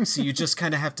 So you just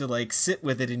kind of have to like sit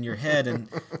with it in your head and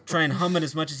try and hum it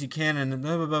as much as you can and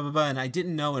blah, blah, blah, blah, blah. And I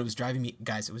didn't know, and it was driving me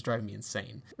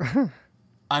insane.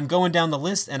 I'm going down the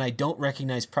list and I don't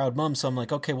recognize Proud Mum. So I'm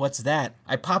like, okay, what's that?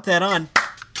 I pop that on.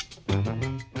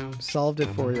 Solved it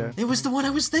for you. It was the one I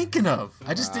was thinking of.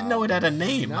 I just didn't know it had a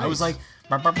name. Nice. I was like,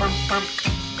 bum, bum, bum, bum.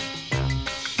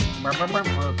 Bum, bum,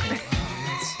 bum. Okay.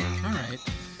 All right.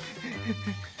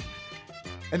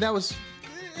 And that was...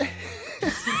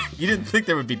 You didn't think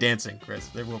there would be dancing, Chris.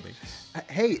 There will be.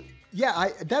 Hey, yeah,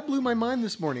 that blew my mind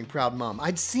this morning, Proud Mom.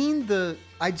 In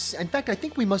fact, I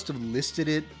think we must have listed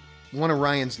it. One of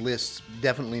Ryan's lists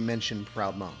definitely mentioned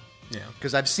Proud Mom. Yeah.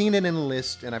 Because I've seen it in a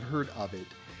list and I've heard of it.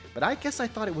 But I guess I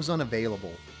thought it was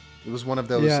unavailable. It was one of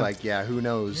those, who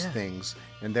knows things.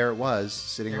 And there it was,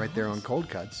 sitting right there on Cold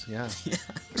Cuts. Yeah.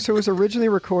 So it was originally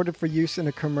recorded for use in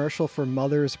a commercial for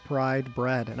Mother's Pride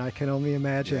bread. And I can only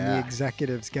imagine the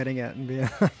executives getting it and being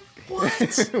like,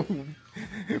 What?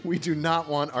 We do not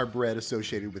want our bread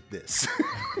associated with this.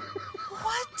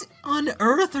 What on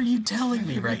earth are you telling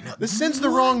me right now? This sends the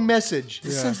wrong message.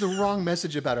 This sends the wrong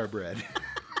message about our bread.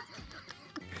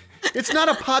 It's not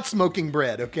a pot smoking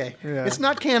bread, okay? Yeah. It's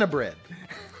not canna bread.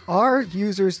 Our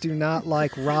users do not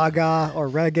like raga or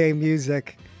reggae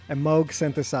music and Moog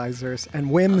synthesizers and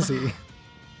whimsy.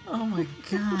 Oh my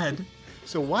God.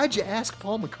 So why'd you ask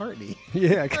Paul McCartney?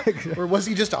 Yeah. Or was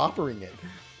he just offering it?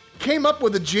 Came up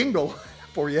with a jingle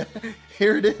for you.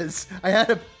 Here it is. I had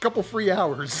a couple free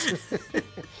hours.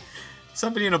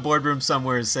 Somebody in a boardroom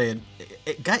somewhere is saying,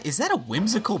 "Guy, is that a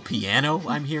whimsical piano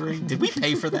I'm hearing? Did we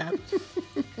pay for that?"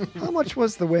 How much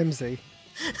was the whimsy?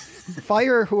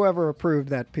 Fire whoever approved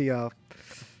that PO.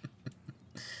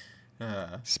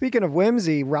 Speaking of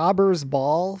whimsy, Robber's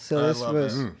Ball. So I this love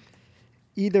was it.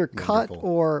 either cut Wonderful.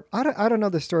 or I don't know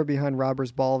the story behind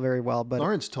Robber's Ball very well, but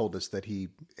Lawrence told us that he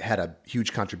had a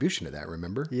huge contribution to that,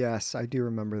 remember? yes, I do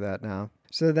remember that now.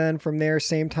 So then from there,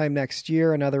 same time next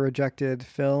year, another rejected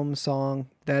film song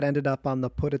that ended up on the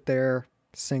Put It There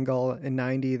single in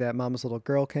 90 that Mama's Little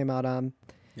Girl came out on.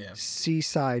 Yeah.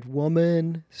 Seaside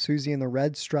Woman, Susie and the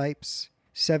Red Stripes,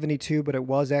 72, but it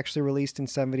was actually released in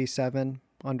 77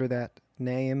 under that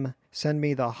name. Send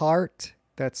Me the Heart,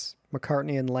 that's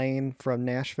McCartney and Lane from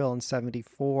Nashville in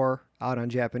 74, out on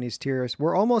Japanese Tears.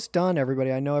 We're almost done,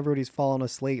 everybody. I know everybody's fallen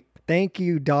asleep. Thank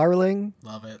You, Darling.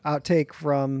 Love it. Outtake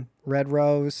from Red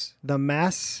Rose. The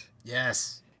Mess.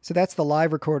 Yes. So that's the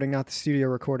live recording, not the studio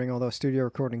recording, although studio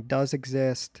recording does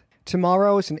exist.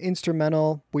 Tomorrow is an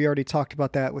instrumental. We already talked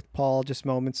about that with Paul just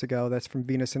moments ago. That's from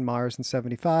Venus and Mars in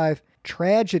 75.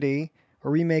 Tragedy, a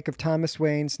remake of Thomas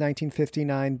Wayne's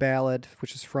 1959 ballad,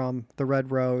 which is from the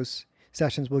Red Rose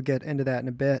sessions. We'll get into that in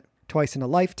a bit. Twice in a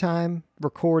Lifetime,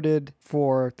 recorded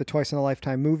for the Twice in a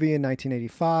Lifetime movie in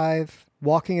 1985.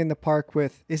 Walking in the Park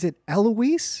with, is it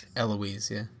Eloise?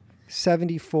 Eloise, yeah.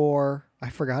 74. I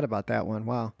forgot about that one.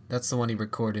 Wow. That's the one he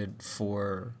recorded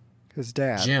for His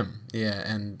dad. Jim. Yeah,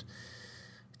 and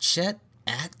Chet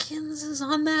Atkins is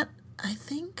on that, I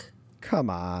think. Come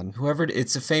on. Whoever,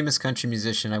 it's a famous country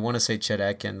musician. I want to say Chet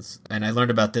Atkins. And I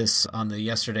learned about this on the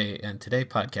Yesterday and Today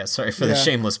podcast. Sorry for the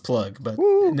shameless plug. But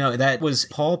no, that was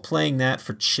Paul playing that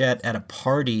for Chet at a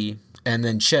party. And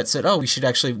then Chet said, "Oh, we should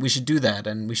do that,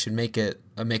 and we should make a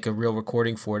real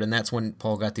recording for it." And that's when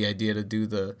Paul got the idea to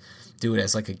do it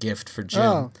as like a gift for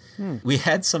Jim. We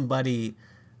had somebody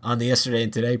on the Yesterday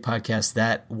and Today podcast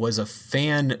that was a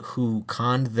fan who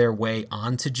conned their way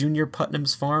onto Junior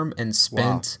Putnam's farm and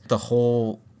spent the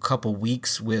whole couple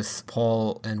weeks with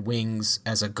Paul and Wings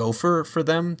as a gopher for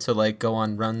them to like go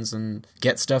on runs and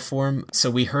get stuff for him.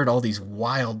 So we heard all these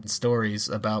wild stories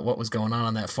about what was going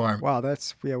on that farm. Wow, we're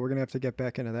going to have to get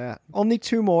back into that. Only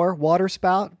two more.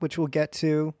 Waterspout, which we'll get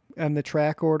to in the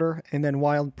track order, and then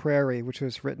Wild Prairie, which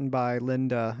was written by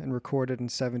Linda and recorded in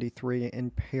 73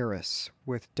 in Paris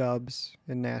with dubs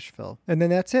in Nashville. And then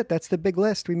that's it. That's the big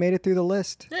list. We made it through the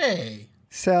list. Hey!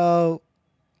 So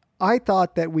I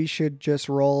thought that we should just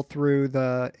roll through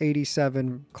the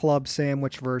 87 club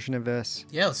sandwich version of this.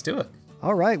 Yeah, let's do it.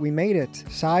 All right, we made it.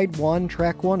 Side 1,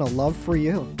 track 1, A Love for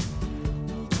You.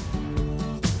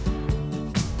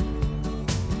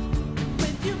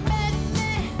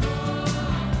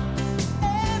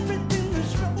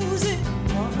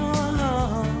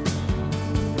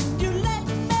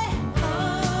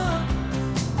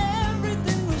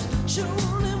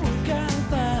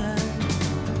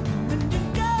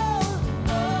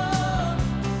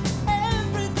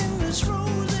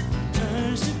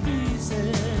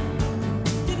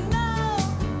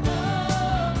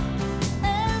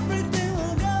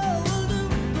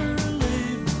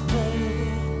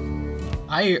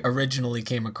 I originally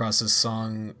came across this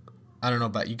song, I don't know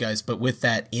about you guys, but with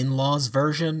that In-Laws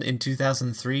version in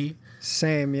 2003.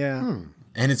 Same, yeah.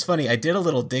 And it's funny, I did a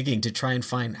little digging to try and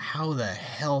find how the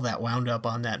hell that wound up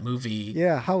on that movie.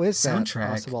 Yeah, how is soundtrack. That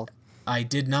possible? I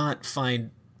did not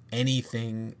find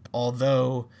anything,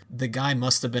 although the guy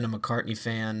must have been a McCartney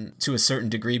fan to a certain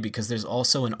degree because there's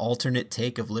also an alternate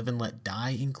take of Live and Let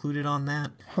Die included on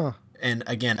that. Huh. And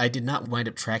again, I did not wind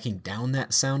up tracking down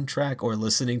that soundtrack or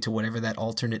listening to whatever that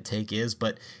alternate take is,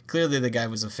 but clearly the guy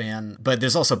was a fan. But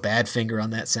there's also Badfinger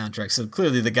on that soundtrack, so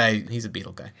clearly the guy, he's a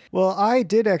Beatle guy. Well, I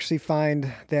did actually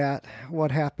find that what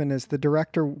happened is the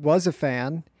director was a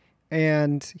fan,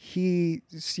 and he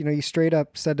straight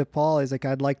up said to Paul, he's like,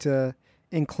 "I'd like to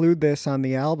include this on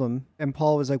the album." And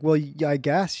Paul was like, "Well, I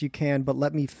guess you can, but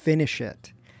let me finish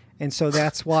it." And so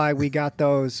that's why we got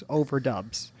those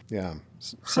overdubs. Yeah.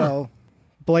 So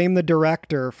blame the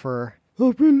director for,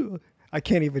 I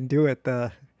can't even do it.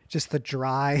 The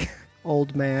dry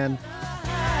old man.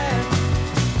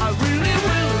 I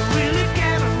really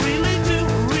can, I really do,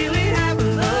 really have a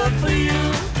love for you.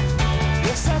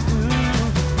 Yes, I do.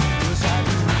 Yes, I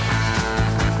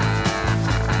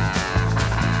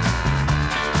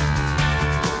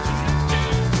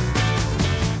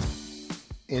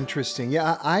Interesting.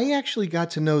 Yeah, I actually got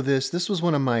to know this. This was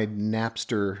one of my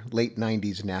Napster, late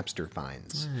 90s Napster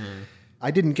finds.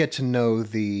 I didn't get to know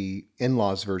the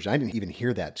In-Laws version. I didn't even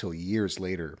hear that till years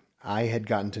later. I had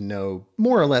gotten to know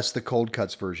more or less the Cold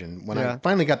Cuts version. When I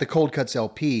finally got the Cold Cuts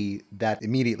LP, that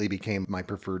immediately became my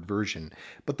preferred version.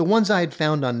 But the ones I had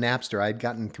found on Napster, I had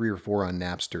gotten 3 or 4 on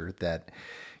Napster that,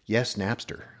 yes,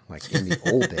 Napster, like in the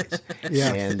old days.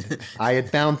 Yeah. And I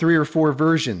had found 3 or 4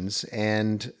 versions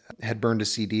and had burned a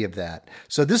CD of that.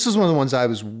 So this is one of the ones I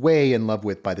was way in love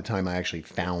with by the time I actually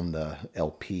found the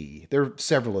LP. There are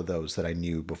several of those that I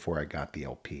knew before I got the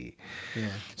LP. Yeah.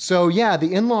 So yeah,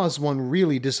 the In-Laws one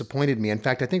really disappointed me. In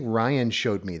fact, I think Ryan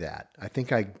showed me that. I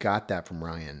think I got that from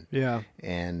Ryan. Yeah.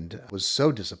 And was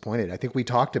so disappointed. I think we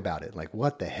talked about it. Like,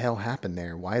 what the hell happened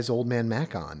there? Why is Old Man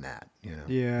Mac on that? You know?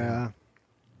 Yeah.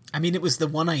 I mean, it was the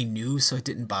one I knew, so it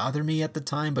didn't bother me at the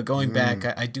time. But going back,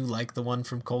 I do like the one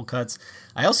from Cold Cuts.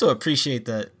 I also appreciate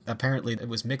that apparently it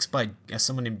was mixed by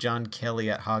someone named John Kelly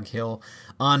at Hog Hill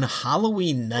on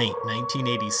Halloween night,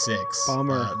 1986.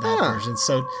 Bummer. That version.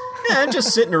 So, yeah, I'm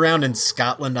just sitting around in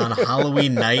Scotland on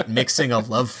Halloween night mixing A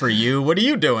Love for You. What are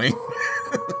you doing?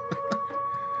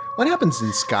 What happens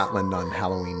in Scotland on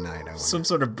Halloween night? Some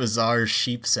sort of bizarre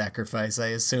sheep sacrifice, I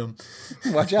assume.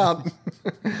 Watch out.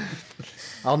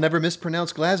 I'll never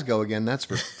mispronounce Glasgow again, that's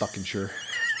for fucking sure.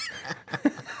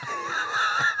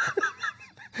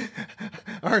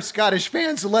 Our Scottish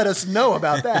fans let us know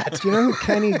about that. Do you know who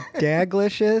Kenny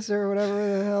Daglish is or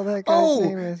whatever the hell that guy's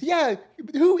name is? Yeah.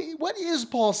 What is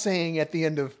Paul saying at the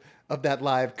end of that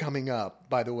live coming up,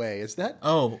 by the way? Is that...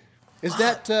 Is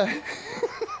that...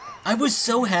 I was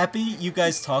so happy you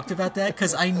guys talked about that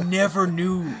because I never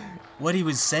knew what he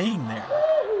was saying there.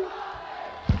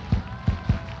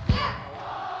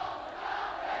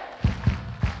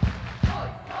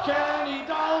 Kenny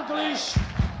Dalglish.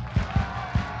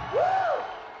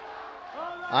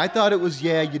 I thought it was,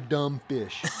 yeah, you dumb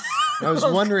fish. I was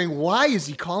wondering, why is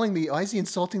he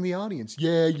insulting the audience?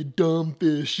 Yeah, you dumb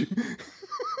fish.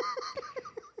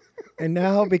 And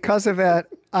now, because of that,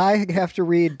 I have to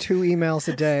read 2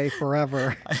 emails a day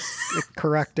forever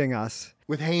correcting us.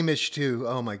 With Hamish, too.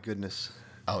 Oh, my goodness.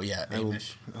 Oh, yeah,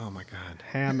 Hamish. Oh, my God.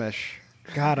 Hamish.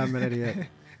 God, I'm an idiot.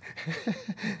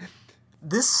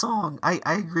 This song, I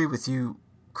agree with you,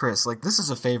 Chris. Like, this is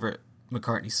a favorite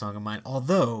McCartney song of mine,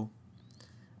 although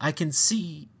I can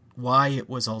see why it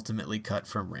was ultimately cut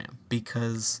from Ram,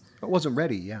 because... It wasn't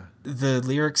ready, yeah. The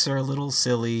lyrics are a little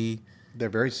silly. They're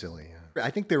very silly, yeah. I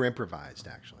think they're improvised,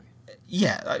 actually.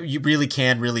 Yeah, you really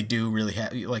can, really do, really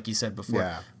have, like you said before.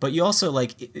 Yeah. But you also,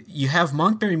 like, you have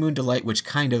Monkberry Moon Delight, which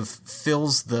kind of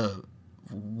fills the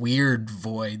weird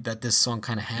void that this song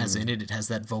kind of has in it. It has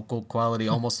that vocal quality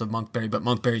almost of Monkberry, but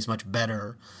Monkberry's much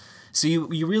better. So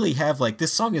you really have, like,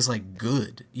 this song is, like,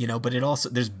 good, you know, but it also,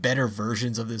 there's better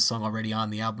versions of this song already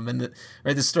on the album. And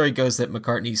the story goes that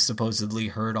McCartney supposedly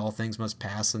heard All Things Must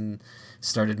Pass and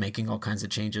started making all kinds of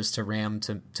changes to Ram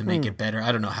to make it better.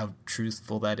 I don't know how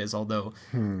truthful that is, although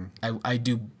I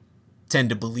do tend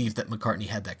to believe that McCartney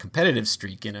had that competitive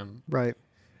streak in him. Right.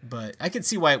 But I can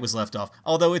see why it was left off,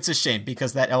 although it's a shame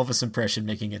because that Elvis impression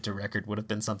making it to record would have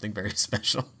been something very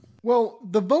special. Well,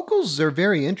 the vocals are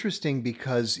very interesting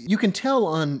because you can tell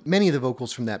on many of the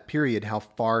vocals from that period how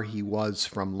far he was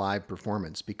from live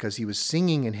performance because he was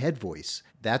singing in head voice.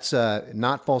 That's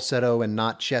not falsetto and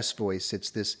not chest voice. It's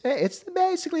this, it's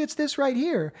this right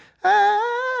here,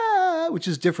 which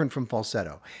is different from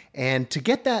falsetto. And to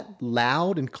get that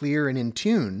loud and clear and in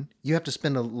tune, you have to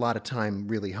spend a lot of time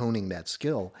really honing that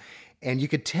skill. And you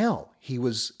could tell he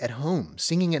was at home,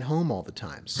 singing at home all the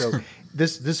time. So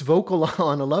this vocal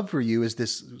on A Love for You is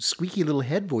this squeaky little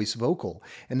head voice vocal.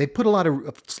 And they put a lot of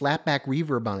slapback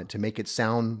reverb on it to make it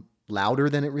sound louder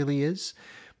than it really is.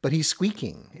 But he's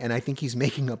squeaking, and I think he's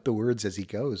making up the words as he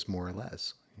goes, more or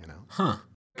less. You know. Huh.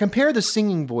 Compare the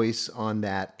singing voice on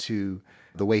that to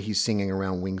the way he's singing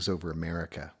around Wings Over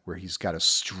America, where he's got a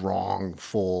strong,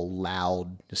 full,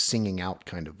 loud, singing out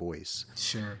kind of voice.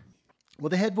 Sure. Well,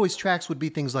 the head voice tracks would be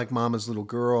things like Mama's Little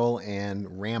Girl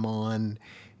and Ram On,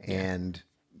 and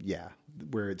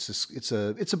where it's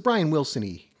a Brian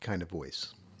Wilson-y kind of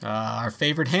voice. Our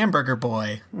favorite hamburger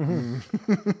boy.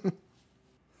 Mm-hmm.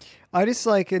 I just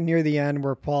like it near the end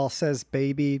where Paul says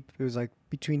baby, it was like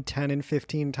between 10 and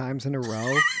 15 times in a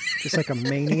row, just like a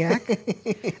maniac. Baby,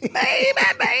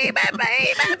 baby,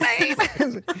 baby,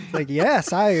 baby. Like,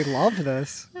 yes, I love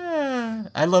this.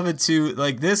 I love it too.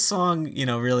 Like, this song, you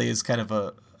know, really is kind of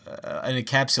an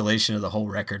encapsulation of the whole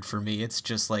record for me. It's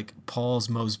just like Paul's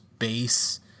most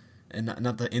bass and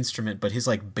not the instrument, but his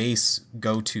like bass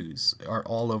go-tos are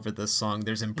all over this song.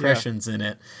 There's impressions in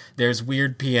it. There's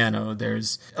weird piano.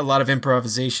 There's a lot of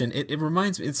improvisation. It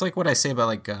reminds me, it's like what I say about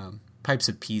like Pipes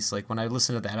of Peace. Like when I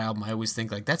listen to that album, I always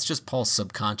think like that's just Paul's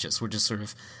subconscious. We're just sort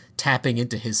of tapping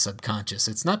into his subconscious.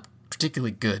 It's not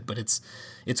particularly good, but it's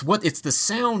the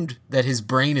sound that his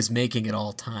brain is making at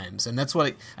all times, and that's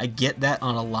what I get that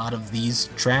on a lot of these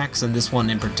tracks, and this one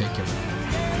in particular.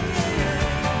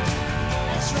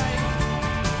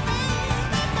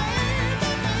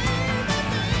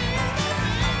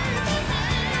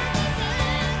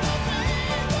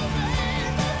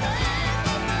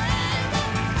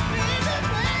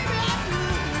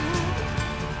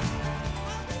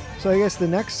 So I guess the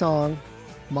next song,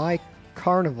 My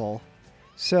Carnival.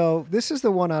 So this is the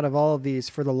one out of all of these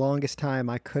for the longest time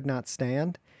I could not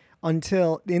stand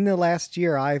until in the last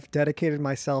year I've dedicated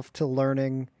myself to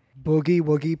learning boogie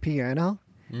woogie piano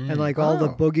and like all the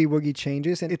boogie woogie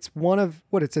changes. And it's one of,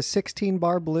 it's a 16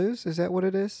 bar blues? Is that what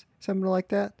it is? Something like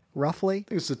that, roughly? I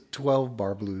think it's a 12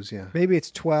 bar blues, yeah. Maybe it's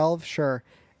 12, sure.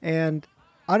 And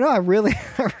I don't know, I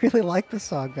really like this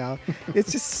song now.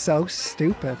 It's just so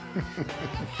stupid.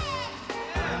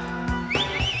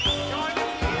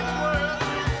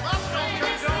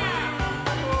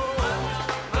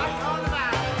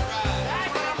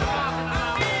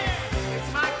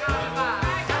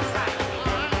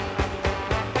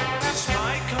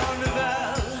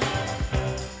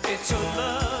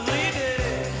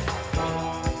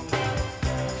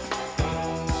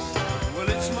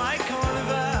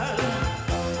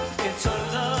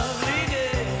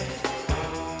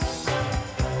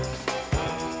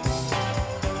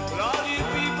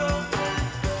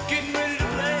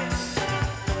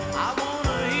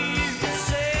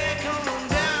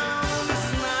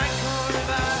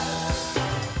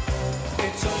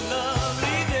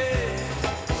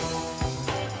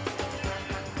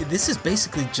 This is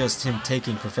basically just him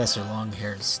taking Professor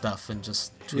Longhair's stuff and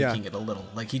just tweaking it a little.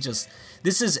 Like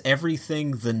this is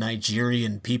everything the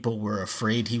Nigerian people were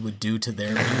afraid he would do to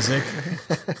their music.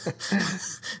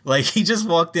 Like he just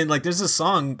walked in, like there's a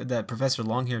song that Professor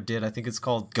Longhair did, I think it's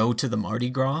called Go to the Mardi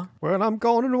Gras. When I'm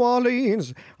going to New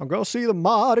Orleans, I'm going to see the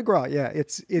Mardi Gras. Yeah,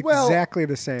 it's exactly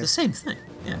the same. The same thing,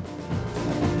 yeah.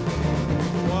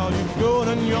 While you go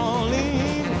to New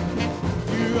Orleans,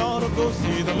 you ought to go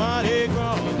see the Mardi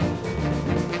Gras.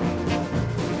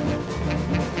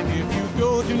 If you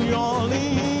go to New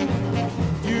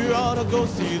Orleans, you ought to go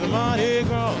see the Mardi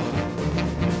Gras.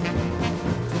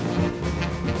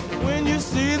 When you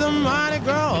see the Mardi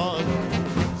Gras,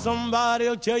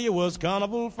 somebody'll tell you what's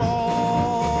carnival for.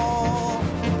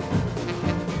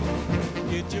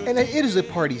 And it is a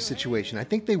party situation. I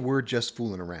think they were just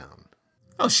fooling around.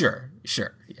 Oh, sure,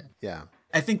 yeah. Yeah.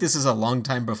 I think this is a long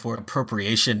time before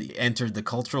appropriation entered the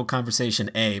cultural conversation,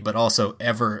 but also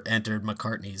ever entered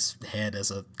McCartney's head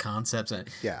as a concept.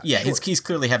 Yeah, he's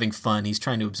clearly having fun. He's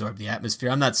trying to absorb the atmosphere.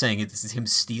 I'm not saying it's him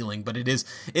stealing, but it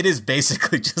is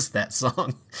basically just that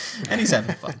song. And he's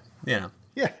having fun, Yeah.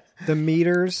 The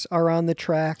Meters are on the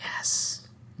track. Yes.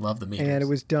 Love the Meters. And it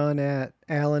was done at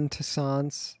Alan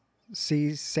Toussaint's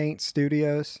Saint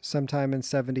Studios sometime in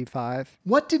 75.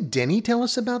 What did Denny tell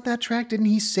us about that track? Didn't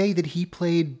he say that he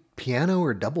played piano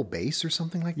or double bass or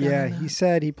something like that? Yeah, he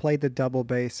said he played the double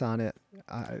bass on it.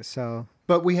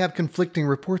 But we have conflicting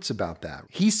reports about that.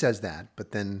 He says that,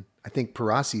 but then I think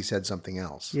Parasi said something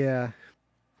else. Yeah.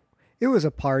 It was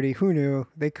a party. Who knew?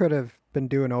 They could have been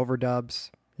doing overdubs.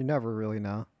 You never really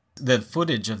know. The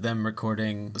footage of them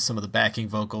recording some of the backing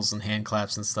vocals and hand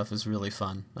claps and stuff is really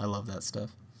fun. I love that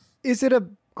stuff. Is it a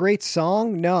great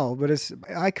song? No, but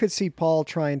I could see Paul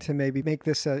trying to maybe make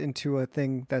this into a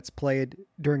thing that's played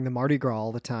during the Mardi Gras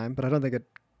all the time, but I don't think it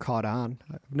caught on.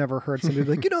 I've never heard somebody be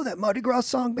like, you know that Mardi Gras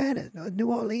song, man,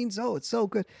 New Orleans, oh, it's so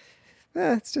good.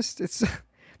 It's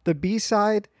the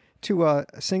B-side to a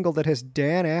single that has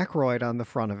Dan Aykroyd on the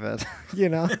front of it, you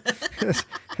know?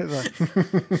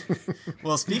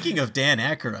 Well, speaking of Dan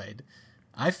Aykroyd,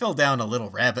 I fell down a little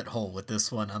rabbit hole with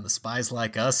this one on the Spies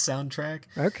Like Us soundtrack.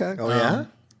 Okay. Oh, yeah?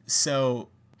 So,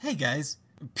 hey guys,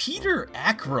 Peter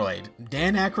Aykroyd,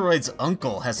 Dan Aykroyd's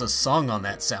uncle, has a song on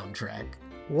that soundtrack.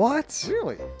 What?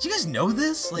 Really? Do you guys know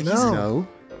this? Like, No.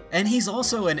 And he's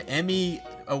also an Emmy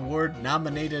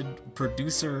Award-nominated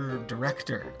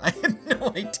producer-director. I had no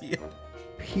idea.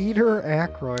 Peter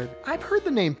Aykroyd. I've heard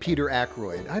the name Peter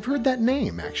Aykroyd. I've heard that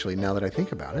name, actually, now that I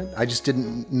think about it. I just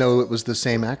didn't know it was the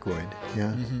same Aykroyd.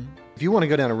 Yeah. Mm-hmm. If you want to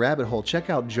go down a rabbit hole, check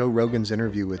out Joe Rogan's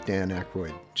interview with Dan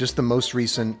Aykroyd. Just the most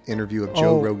recent interview of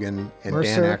Joe Rogan and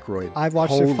Mercer, Dan Aykroyd. I've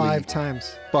watched it 5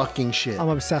 times. Fucking shit. I'm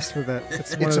obsessed with it.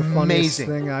 It's one of the funniest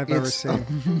things I've ever seen.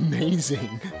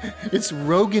 Amazing. It's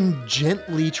Rogan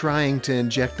gently trying to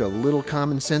inject a little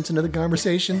common sense into the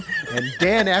conversation, and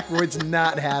Dan Aykroyd's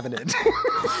not having it.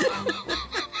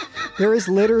 There is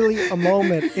literally a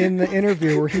moment in the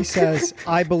interview where he says,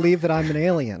 "I believe that I'm an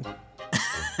alien."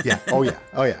 Yeah. Oh, yeah.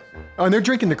 Oh, yeah. Oh, and they're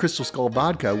drinking the Crystal Skull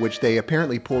vodka, which they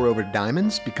apparently pour over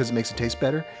diamonds because it makes it taste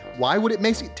better. Why would it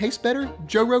make it taste better?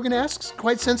 Joe Rogan asks,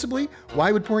 quite sensibly.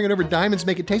 Why would pouring it over diamonds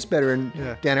make it taste better? And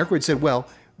Dan Aykroyd said, well,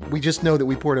 we just know that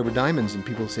we pour it over diamonds and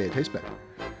people say it tastes better.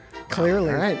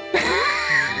 Clearly. All right.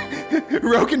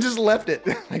 Rogan just left it.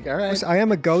 Like, all right. I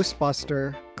am a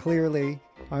Ghostbuster. Clearly,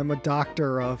 I'm a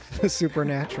doctor of the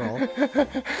supernatural.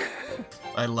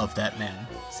 I love that man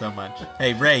so much.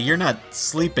 Hey, Ray, you're not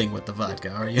sleeping with the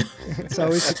vodka, are you? It's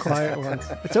always the quiet ones.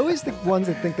 It's always the ones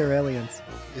that think they're aliens.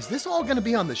 Is this all going to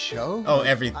be on the show? Oh,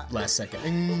 every last second.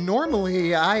 And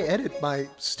normally, I edit my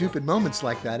stupid moments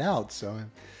like that out, so...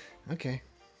 Okay.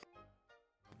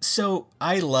 So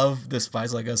I love the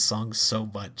Spies Like Us song so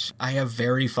much. I have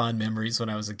very fond memories when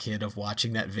I was a kid of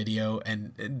watching that video,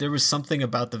 and there was something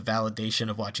about the validation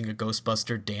of watching a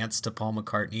Ghostbuster dance to Paul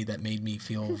McCartney that made me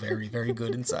feel very, very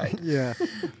good inside. Yeah.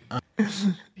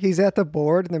 He's at the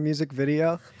board in the music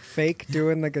video, fake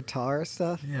doing the guitar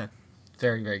stuff. Yeah.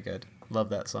 Very, very good. Love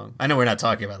that song. I know we're not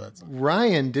talking about that song.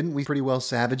 Ryan, didn't we pretty well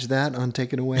savage that on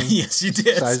Take It Away? Yes, you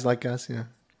did. Spies Like Us, yeah.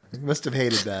 You must have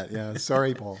hated that. Yeah.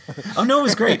 Sorry, Paul. Oh, no, it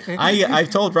was great. I've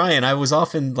told Ryan I was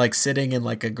often like sitting in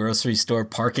like a grocery store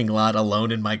parking lot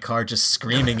alone in my car just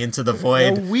screaming into the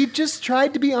void. Well, we just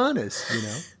tried to be honest, you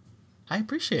know. I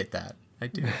appreciate that. I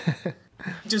do.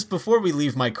 Just before we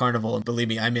leave my carnival, and believe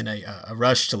me, I'm in a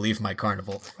rush to leave my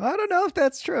carnival. I don't know if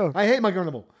that's true. I hate my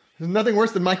carnival. There's nothing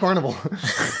worse than my carnival.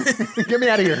 Get me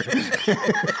out of here.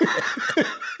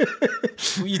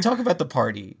 You talk about the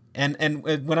party, and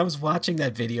when I was watching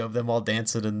that video of them all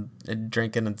dancing and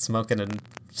drinking and smoking and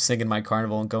singing My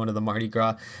Carnival and going to the Mardi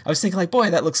Gras, I was thinking like, boy,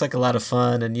 that looks like a lot of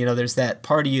fun. And, you know, there's that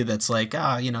part of you that's like,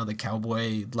 you know, the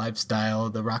cowboy lifestyle,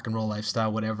 the rock and roll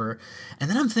lifestyle, whatever. And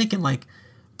then I'm thinking like,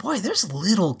 boy, there's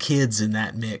little kids in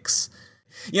that mix.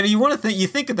 You know, you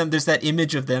think of them, there's that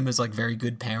image of them as like very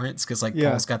good parents because like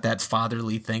Paul's got that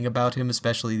fatherly thing about him,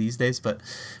 especially these days,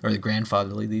 or the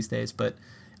grandfatherly these days. But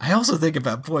I also think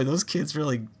about, boy, those kids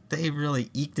really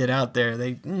eked it out there.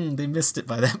 They missed it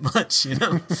by that much, you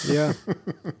know? Yeah.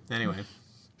 Anyway.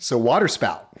 So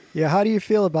Waterspout. Yeah, how do you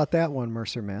feel about that one,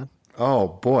 Mercer, man? Oh,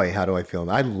 boy, how do I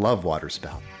feel? I love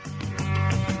Waterspout.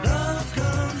 Love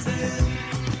comes in,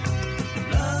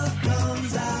 love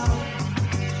comes out.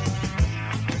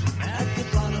 At the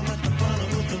bottom of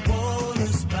the water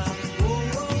spout.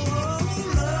 Oh, oh,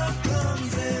 oh, love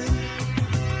comes in,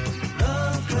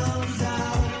 love comes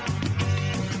out.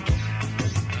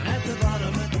 At the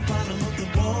bottom of the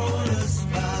water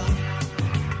spout.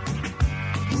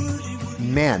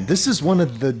 Man, this is one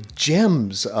of the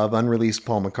gems of unreleased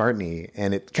Paul McCartney,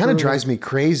 and it kind of drives me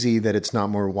crazy that it's not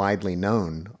more widely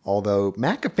known, although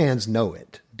Macca fans know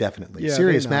it, definitely. Yeah,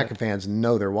 Serious they know Macca fans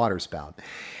know their Waterspout.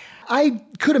 I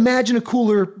could imagine a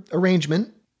cooler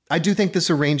arrangement. I do think this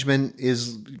arrangement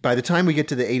is, by the time we get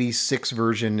to the 86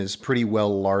 version, is pretty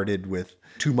well larded with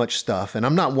too much stuff, and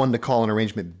I'm not one to call an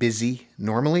arrangement busy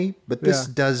normally, but this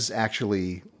does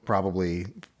actually probably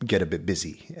get a bit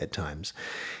busy at times.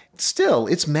 Still,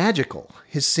 it's magical.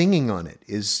 His singing on it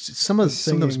is some of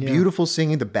those beautiful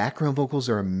singing. The background vocals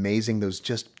are amazing. Those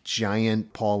just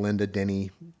giant Paul, Linda, Denny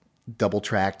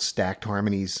double-tracked, stacked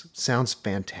harmonies. Sounds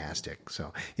fantastic.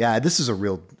 So, yeah, this is a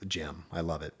real gem. I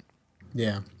love it.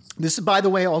 Yeah. This is, by the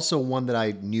way, also one that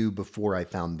I knew before I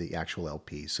found the actual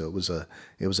LP. So it was a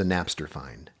Napster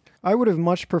find. I would have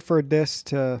much preferred this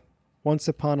to Once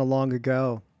Upon a Long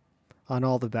Ago on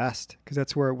All the Best, because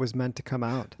that's where it was meant to come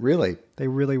out. Really? They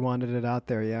really wanted it out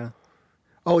there, yeah.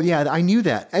 Oh, yeah, I knew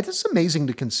that. It's amazing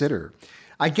to consider.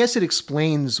 I guess it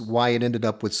explains why it ended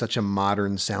up with such a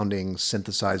modern-sounding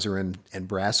synthesizer and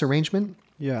brass arrangement.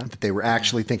 Yeah. That they were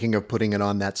actually thinking of putting it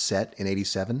on that set in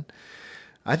 87.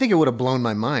 I think it would have blown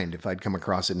my mind if I'd come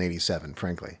across it in 87,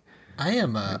 frankly. I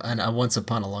am a Once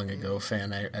Upon a Long Ago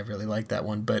fan. I really like that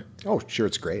one. But oh, sure,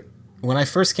 it's great. When I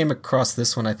first came across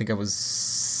this one, I think I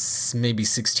was maybe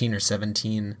 16 or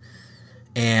 17.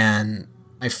 And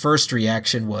my first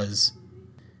reaction was,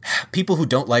 people who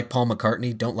don't like Paul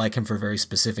McCartney don't like him for very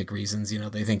specific reasons. You know,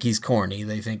 they think he's corny.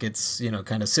 They think it's, you know,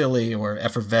 kind of silly or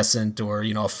effervescent or,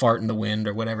 you know, a fart in the wind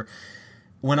or whatever.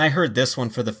 When I heard this one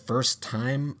for the first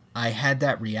time, I had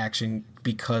that reaction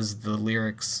because the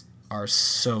lyrics are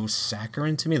so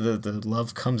saccharine to me. The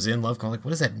love comes in, love comes, like, what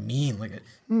does that mean? Like,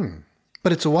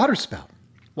 But it's a water spout.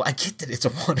 well, I get that it's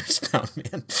a water spout,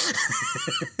 man.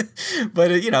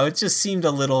 But, it just seemed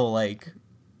a little like,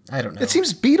 I don't know. It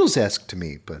seems Beatles-esque to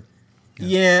me, but...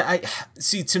 Yeah,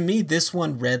 to me, this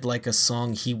one read like a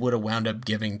song he would have wound up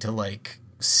giving to, like,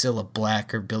 Cilla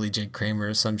Black or Billy J. Kramer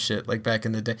or some shit, like, back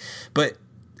in the day. But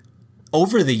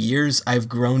over the years, I've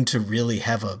grown to really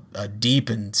have a deep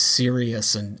and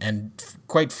serious and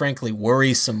quite frankly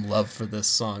worrisome love for this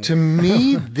song. To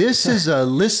me, this is a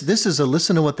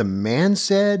listen to what the man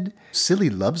said. Silly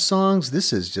love songs.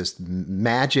 This is just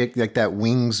magic, like that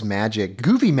Wings magic,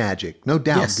 goofy magic, no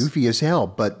doubt, Yes. goofy as hell,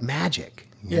 but magic.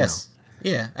 You Yes.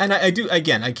 Yeah, and I do,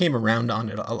 again, I came around on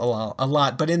it a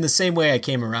lot, but in the same way I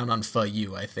came around on Pho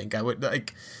You, I think. I would,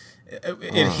 like,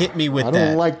 it hit me with I that.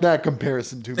 don't like that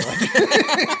comparison too much.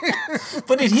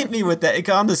 But it hit me with that.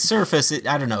 On the surface,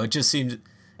 I don't know, it just seemed...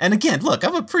 And again, look,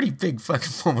 I'm a pretty big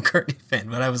fucking Paul McCartney fan,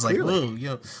 but I was like, whoa,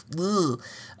 whoa.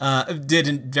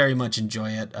 Didn't very much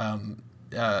enjoy it,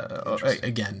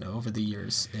 again, over the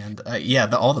years. And,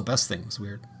 all the best things,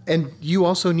 weird. And you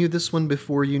also knew this one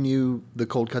before you knew the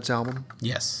Cold Cuts album?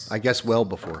 Yes. I guess well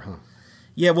before, huh?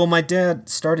 Yeah, well, my dad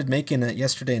started making a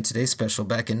Yesterday and Today special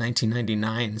back in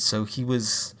 1999, so he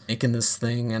was making this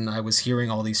thing, and I was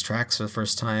hearing all these tracks for the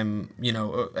first time,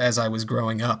 as I was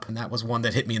growing up, and that was one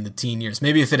that hit me in the teen years.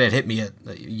 Maybe if it had hit me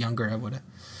younger, I would have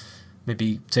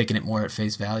maybe taken it more at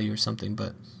face value or something,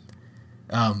 but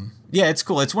yeah, it's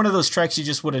cool. It's one of those tracks you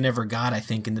just would have never got, I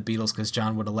think, in the Beatles, because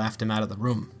John would have laughed him out of the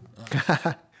room.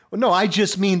 Well, no, I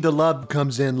just mean the love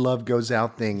comes in, love goes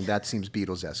out thing. That seems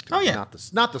Beatles-esque to me. Yeah.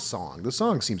 Not the song. The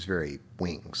song seems very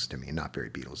Wings to me, not very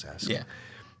Beatles-esque. Yeah.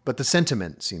 But the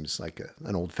sentiment seems like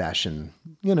an old-fashioned,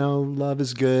 love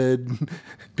is good,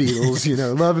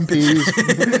 Beatles, love and peace.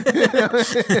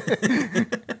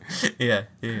 Yeah,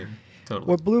 totally.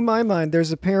 What blew my mind,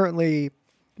 there's apparently,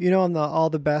 on the All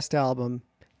the Best album,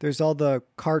 there's all the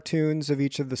cartoons of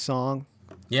each of the song.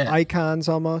 Yeah. Icons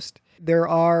almost. There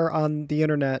are on the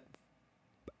internet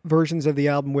versions of the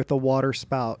album with a water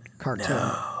spout cartoon.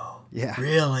 No. Yeah.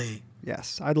 Really?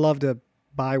 Yes. I'd love to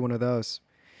buy one of those.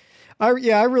 I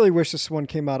really wish this one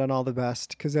came out on All the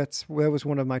Best, because that was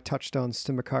one of my touchstones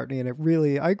to McCartney, and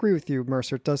I agree with you,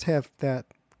 Mercer. It does have that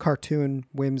cartoon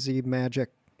whimsy magic,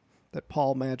 that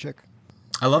Paul magic.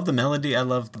 I love the melody. I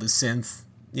love the synth.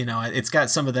 It's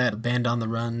got some of that Band on the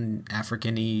Run,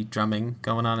 African-y drumming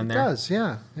going on in there. It does,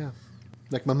 yeah.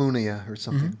 Like Mamunia or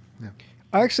something. Mm-hmm. Yeah.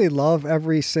 I actually love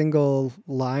every single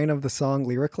line of the song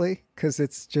lyrically, because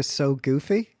it's just so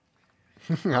goofy.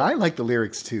 I like the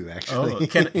lyrics too, actually.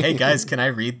 Hey guys, can I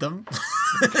read them?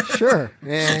 Sure.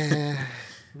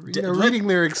 Reading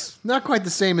lyrics, not quite the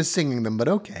same as singing them, but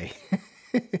okay.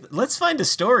 Let's find a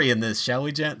story in this, shall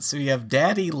we, gents? So we have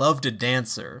Daddy loved a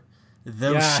dancer.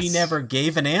 Though she never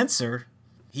gave an answer,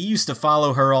 he used to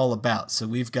follow her all about. So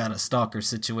we've got a stalker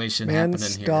situation happening here.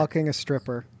 Stalking a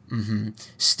stripper. Mm-hmm.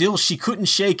 Still, she couldn't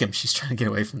shake him. She's trying to get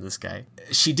away from this guy.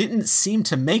 She didn't seem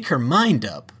to make her mind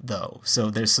up, though. So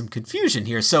there's some confusion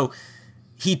here. So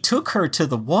he took her to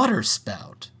the water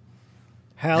spout.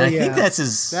 Hell and yeah. I think That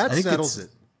settles it.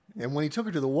 And when he took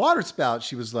her to the water spout,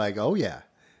 she was like, oh yeah,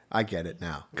 I get it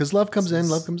now. Because love comes in,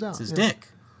 love comes out. It's his dick.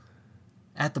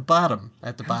 At the bottom.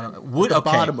 At the bottom of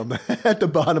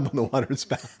the water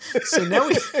spout. So now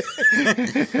we...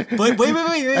 But wait.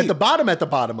 At the bottom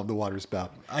of the water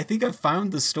spout. I think I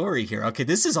found the story here. Okay,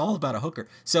 this is all about a hooker.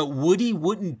 So Woody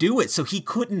wouldn't do it, so he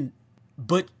couldn't...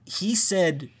 But he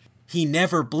said he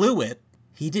never blew it.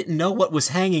 He didn't know what was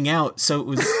hanging out, so it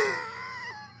was...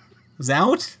 was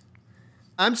out?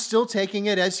 I'm still taking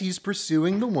it as he's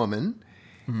pursuing the woman,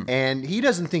 and he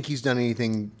doesn't think he's done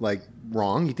anything, like,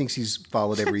 wrong. He thinks he's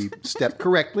followed every step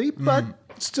correctly, but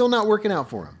still not working out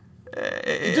for him.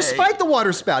 Despite the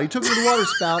water spout. He took her to the water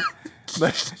spout,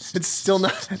 but it's still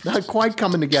not quite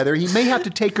coming together. He may have to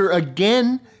take her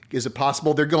again. Is it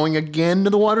possible they're going again to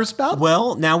the water spout?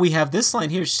 Well, now we have this line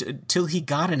here, till he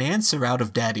got an answer out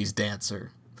of Daddy's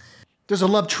dancer. There's a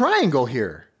love triangle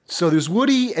here. So there's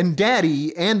Woody and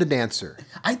Daddy and a dancer.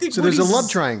 I think so. Woody's There's a love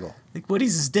triangle. I think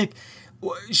Woody's his dick.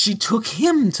 She took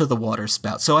him to the water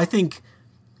spout. So I think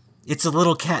it's a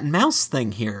little cat and mouse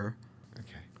thing here.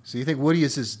 Okay. So you think Woody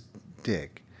is his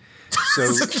dick.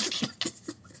 So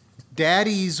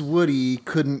Daddy's Woody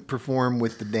couldn't perform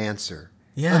with the dancer.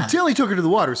 Yeah. Until he took her to the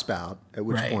water spout, at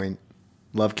which point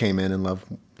love came in and love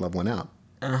went out.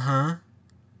 Uh-huh.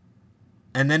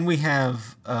 And then we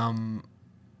have...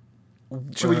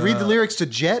 Should we read the lyrics to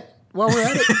Jet while we're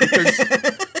at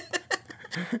it?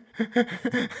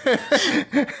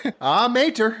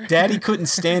 Mater. Daddy couldn't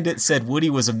stand it, said Woody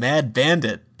was a mad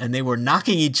bandit, and they were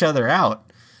knocking each other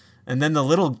out. And then the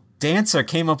little dancer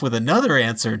came up with another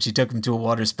answer, and she took him to a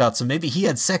water spout. So maybe he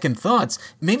had second thoughts.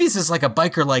 Maybe this is like a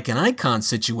biker like an icon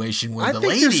situation where I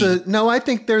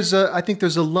think there's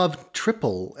a love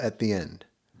triple at the end.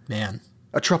 Man.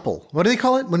 A truple. What do they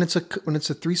call it when it's a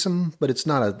threesome, but it's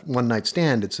not a one night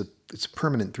stand? It's a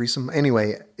permanent threesome.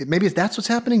 Anyway, maybe if that's what's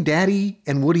happening, Daddy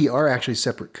and Woody are actually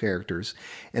separate characters,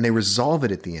 and they resolve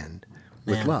it at the end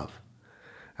with love.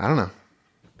 I don't know.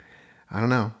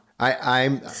 I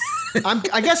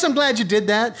guess I'm glad you did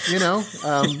that. You know,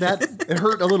 that it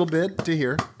hurt a little bit to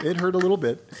hear. It hurt a little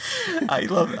bit.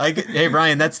 Hey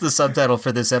Ryan, that's the subtitle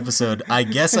for this episode. I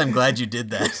guess I'm glad you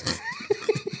did that.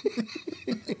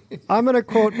 I'm going to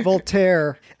quote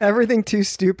Voltaire, everything too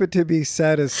stupid to be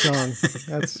said is sung.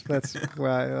 That's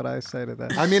what I say to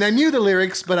that. I mean, I knew the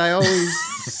lyrics, but I always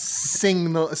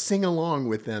sing along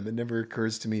with them. It never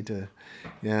occurs to me to,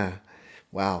 yeah.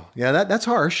 Wow. Yeah, that's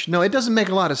harsh. No, it doesn't make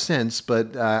a lot of sense,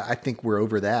 but I think we're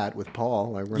over that with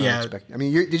Paul. We're not expecting. I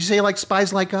mean, did you say like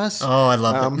Spies Like Us? Oh, I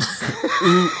love them.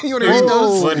 You want to read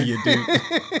those? What do you do?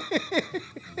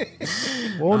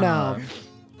 Oh, now.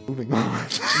 Moving on.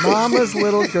 Mama's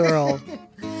Little Girl.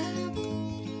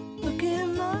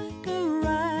 Looking like a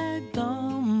rag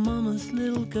doll, Mama's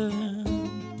little girl.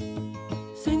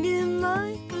 Singing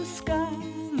like a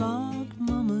skylark,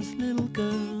 Mama's little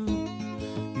girl.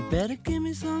 You better give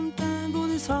me some time for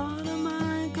this heart of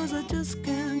mine, 'cause I just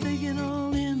can't take it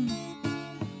all in.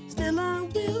 Still I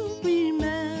will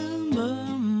remember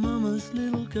Mama's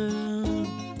little girl.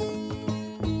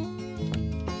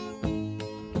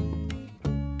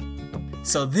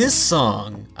 So this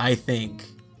song, I think,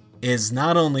 is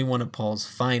not only one of Paul's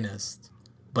finest,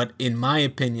 but in my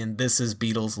opinion, this is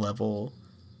Beatles level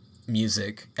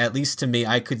music. At least to me,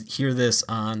 I could hear this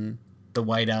on the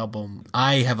White Album.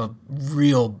 I have a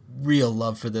real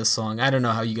love for this song. I don't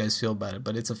know how you guys feel about it,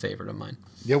 but it's a favorite of mine.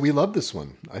 Yeah, we love this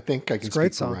one. I think I can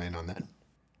speak for Ryan on that.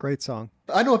 Great song.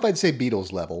 I don't know if I'd say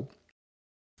Beatles level,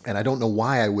 and I don't know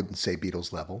why I wouldn't say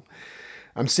Beatles level.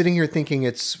 I'm sitting here thinking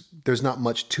there's not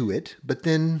much to it, but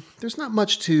then there's not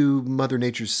much to Mother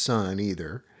Nature's Son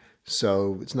either.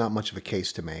 So it's not much of a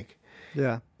case to make.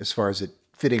 Yeah. As far as it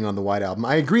fitting on the White Album.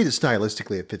 I agree that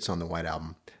stylistically it fits on the White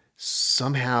Album.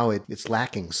 Somehow it's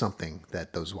lacking something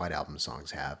that those White Album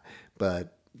songs have.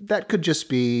 But that could just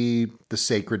be the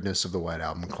sacredness of the White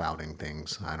Album clouding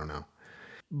things. I don't know.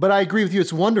 But I agree with you.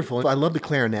 It's wonderful. I love the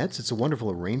clarinets. It's a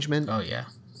wonderful arrangement. Oh, yeah.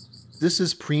 This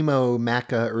is primo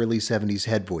Macca early 70s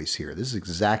head voice here. This is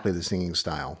exactly the singing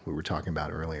style we were talking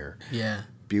about earlier. Yeah.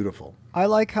 Beautiful. I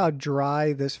like how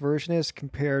dry this version is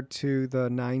compared to the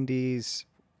 90s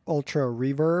ultra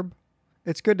reverb.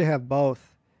 It's good to have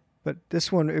both, but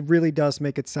this one, it really does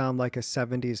make it sound like a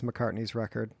 70s McCartney's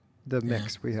record, the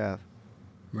mix we have.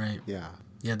 Right. Yeah.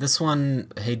 Yeah, this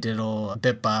one, Hey Diddle,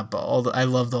 Bip Bop, I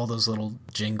loved all those little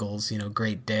jingles,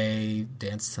 Great Day,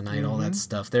 Dance Tonight, all that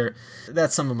stuff.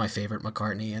 That's some of my favorite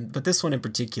McCartney. But this one in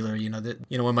particular,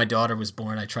 when my daughter was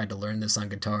born, I tried to learn this on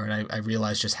guitar, and I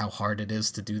realized just how hard it is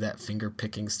to do that finger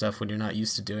picking stuff when you're not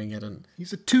used to doing it. And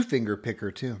he's a two-finger picker,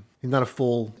 too. He's not a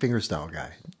full fingerstyle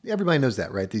guy. Everybody knows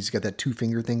that, right? He's got that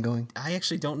two-finger thing going. I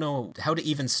actually don't know how to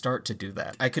even start to do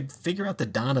that. I could figure out the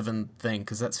Donovan thing,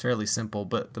 because that's fairly simple,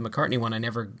 but the McCartney one, I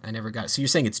never got. So you're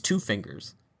saying it's two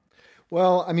fingers?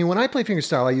 Well, I mean, when I play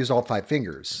fingerstyle, I use all 5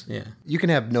 fingers. Yeah. You can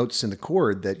have notes in the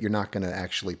chord that you're not going to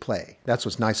actually play. That's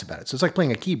what's nice about it. So it's like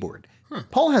playing a keyboard.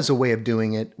 Paul has a way of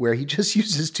doing it where he just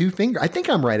uses 2 fingers. I think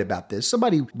I'm right about this.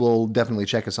 Somebody will definitely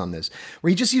check us on this. Where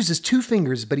he just uses 2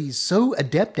 fingers, but he's so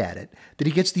adept at it that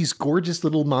he gets these gorgeous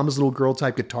little Mama's Little Girl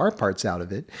type guitar parts out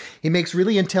of it. He makes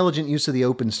really intelligent use of the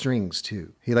open strings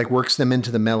too. He works them into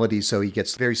the melody, so he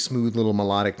gets very smooth little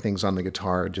melodic things on the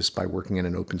guitar just by working in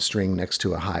an open string next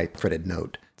to a high fretted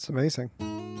note. It's amazing.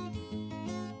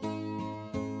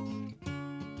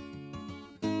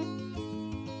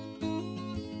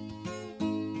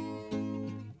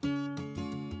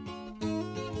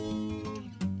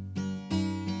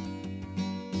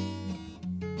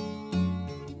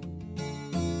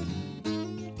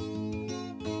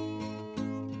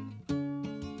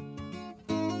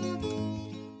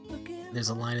 There's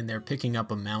a line in there, picking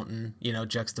up a mountain,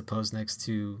 juxtaposed next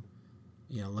to,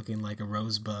 looking like a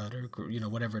rosebud or,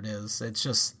 whatever it is. It's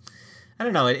just, I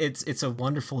don't know. It's a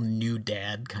wonderful new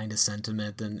dad kind of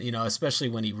sentiment. And, especially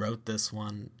when he wrote this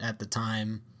one at the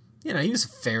time, you know, he was a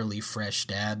fairly fresh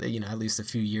dad, you know, at least a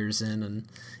few years in, and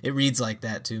it reads like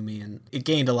that to me, and it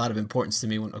gained a lot of importance to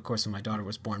me when, of course, when my daughter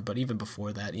was born, but even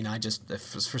before that, you know, I just,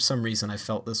 for some reason, I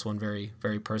felt this one very,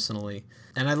 very personally,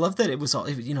 and I love that it was all,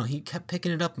 you know, he kept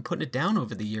picking it up and putting it down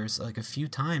over the years, like a few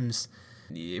times.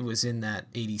 It was in that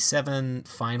 87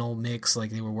 final mix,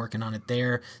 like they were working on it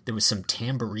there. There was some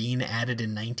tambourine added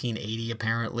in 1980,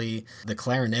 apparently. The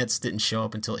clarinets didn't show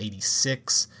up until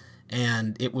 86.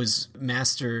 And it was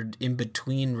mastered in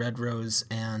between Red Rose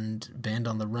and Band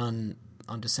on the Run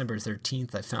on December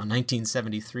 13th, I found,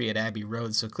 1973 at Abbey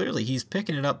Road. So clearly he's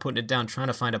picking it up, putting it down, trying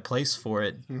to find a place for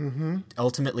it. Mm-hmm.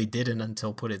 Ultimately didn't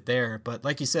until Put It There. But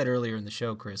like you said earlier in the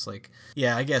show, Chris, like,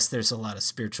 yeah, I guess there's a lot of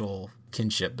spiritual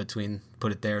kinship between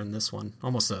Put It There and this one.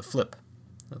 Almost a flip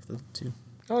of the two.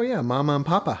 Oh, yeah, Mama and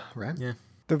Papa, right? Yeah.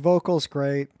 The vocal's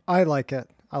great. I like it.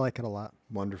 I like it a lot.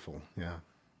 Wonderful, yeah.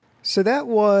 So that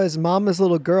was Mama's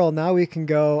Little Girl. Now we can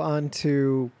go on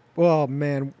to, oh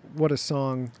man, what a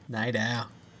song. Night Out.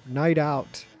 Night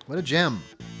Out. What a gem.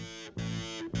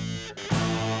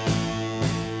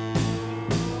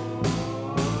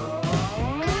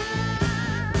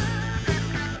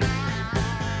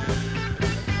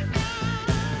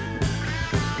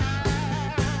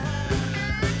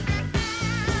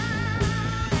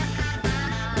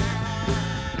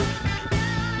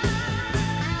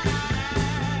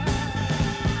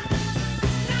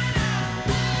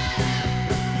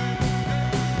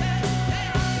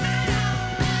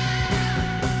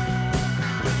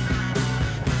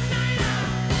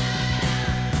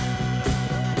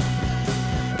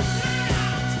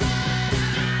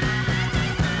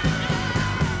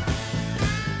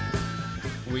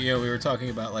 We were talking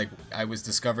about, like, I was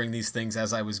discovering these things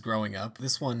as I was growing up.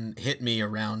 This one hit me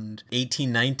around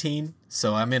 18, 19.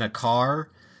 So I'm in a car,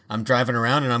 I'm driving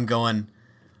around, and I'm going,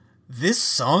 this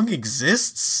song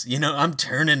exists? You know, I'm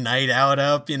turning Night Out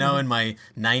up, you know, in my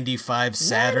 95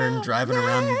 Saturn, driving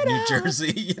around New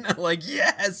Jersey, you know, like,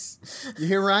 yes. You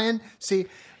hear Ryan? See,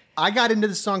 I got into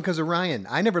this song because of Ryan.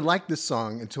 I never liked this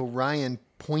song until Ryan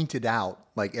pointed out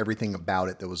like everything about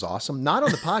it that was awesome. Not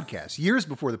on the podcast. Years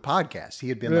before the podcast, he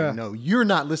had been like, "No, you're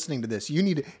not listening to this. You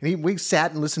need to." And we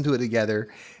sat and listened to it together,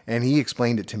 and he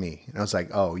explained it to me, and I was like,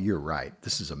 "Oh, you're right.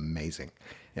 This is amazing."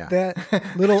 Yeah,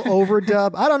 that little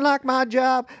overdub. I don't like my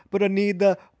job, but I need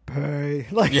the pay.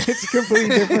 Like it's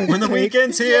completely different. When the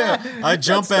weekend's here, I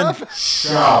jump and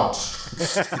shout.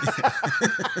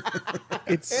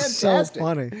 It's fantastic. So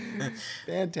funny.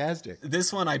 Fantastic.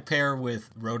 This one I pair with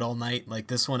Road All Night. Like,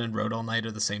 this one and Road All Night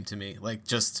are the same to me. Like,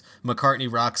 just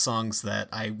McCartney rock songs that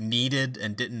I needed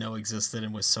and didn't know existed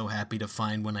and was so happy to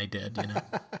find when I did, you know?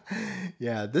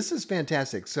 Yeah, this is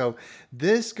fantastic. So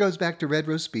this goes back to Red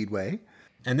Rose Speedway.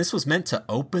 And this was meant to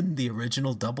open the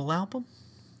original double album?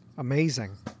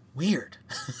 Amazing. Weird.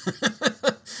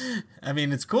 I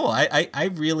mean, it's cool.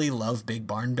 I really love Big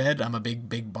Barn Bed. I'm a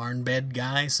big Barn Bed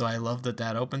guy, so I love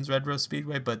that opens Red Rose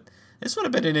Speedway, but this would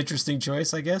have been an interesting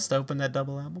choice, I guess, to open that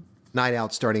double album. Night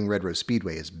Out starting Red Rose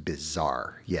Speedway is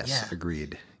bizarre. Yes, yeah.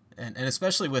 Agreed. And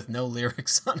especially with no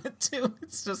lyrics on it, too.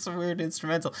 It's just a weird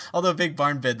instrumental. Although Big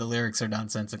Barn Bed, the lyrics are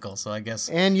nonsensical, so I guess...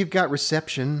 And you've got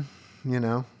Reception, you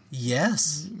know.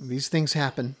 Yes. These things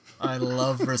happen. I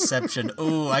love Reception.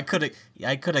 Ooh, I could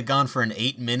have gone for an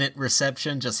 8-minute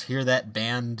Reception. Just hear that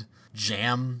band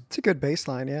jam. It's a good bass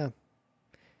line, yeah.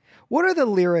 What are the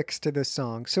lyrics to this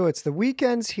song? So it's the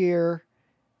weekend's here.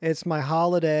 It's my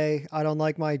holiday. I don't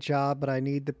like my job, but I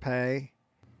need the pay.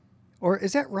 Or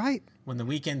is that right? When the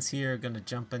weekend's here, gonna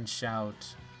jump and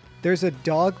shout. There's a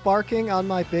dog barking on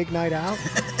my big night out.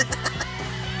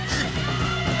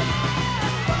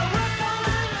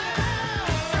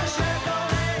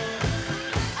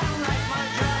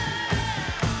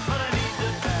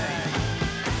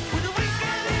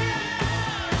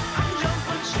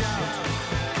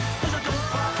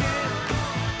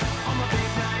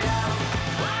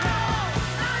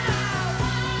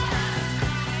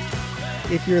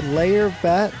 If you lay your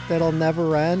bet, that'll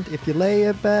never end. If you lay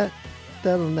a bet,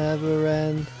 that'll never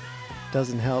end.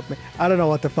 Doesn't help me. I don't know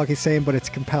what the fuck he's saying, but it's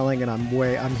compelling, and I'm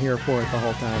here for it the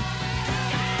whole time.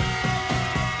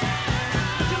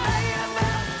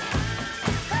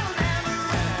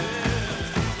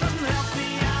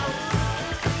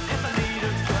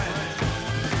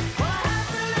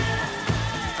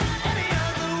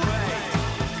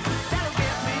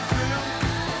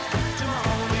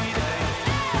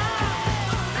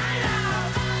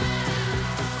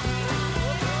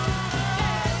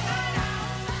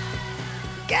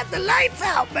 Get the lights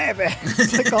out, baby.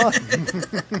 It's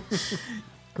like,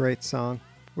 great song.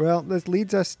 Well, this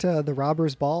leads us to The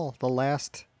Robber's Ball, the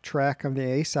last track of the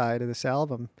A-side of this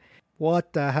album.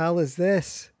 What the hell is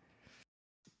this?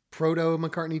 Proto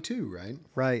McCartney 2, right?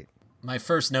 Right. My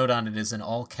first note on it is in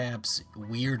all caps,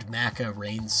 Weird Macca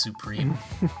reigns supreme.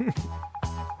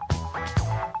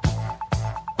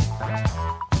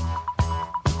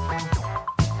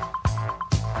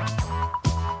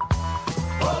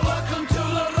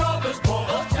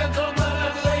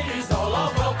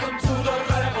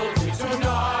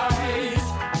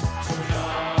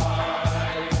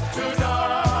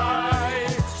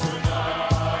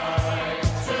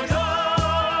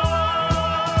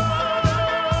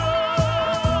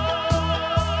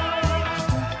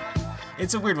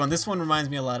 It's a weird one. This one reminds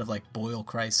me a lot of like Boyle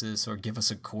Crisis or Give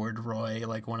Us a Chord, Roy,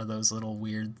 like one of those little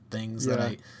weird things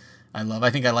that I love.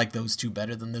 I think I like those two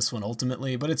better than this one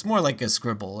ultimately, but it's more like a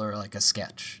scribble or like a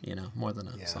sketch, you know, more than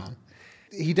a song.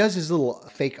 He does his little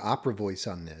fake opera voice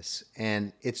on this,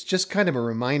 and it's just kind of a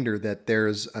reminder that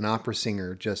there's an opera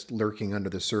singer just lurking under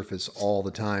the surface all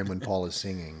the time when Paul is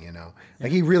singing, you know.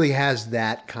 Like he really has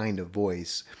that kind of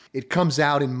voice. It comes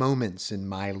out in moments in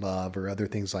My Love or other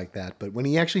things like that, but when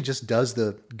he actually just does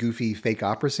the goofy fake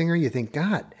opera singer, you think,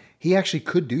 God, he actually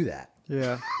could do that.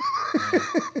 Yeah.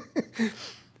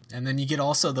 And then you get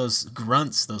also those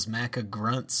grunts, those Macca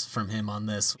grunts from him on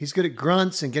this. He's good at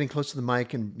grunts and getting close to the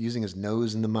mic and using his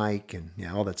nose in the mic and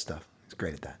all that stuff. He's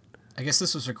great at that. I guess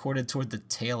this was recorded toward the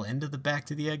tail end of the Back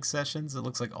to the Egg sessions. It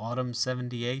looks like autumn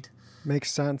 78.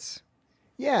 Makes sense.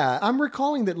 Yeah, I'm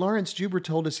recalling that Lawrence Juber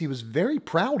told us he was very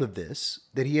proud of this,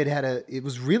 that he it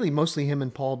was really mostly him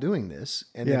and Paul doing this,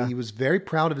 and that he was very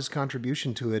proud of his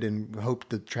contribution to it and hoped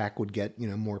the track would get,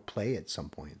 more play at some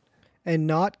point. And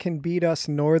naught can beat us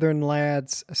northern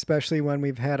lads, especially when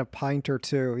we've had a pint or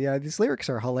two. Yeah, these lyrics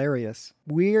are hilarious.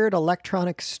 Weird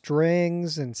electronic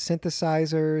strings and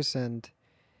synthesizers, and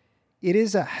it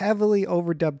is a heavily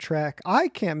overdubbed track. I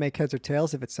can't make heads or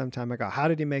tails of it sometime. I go, how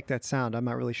did he make that sound? I'm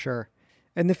not really sure.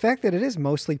 And the fact that it is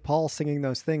mostly Paul singing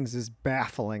those things is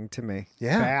baffling to me.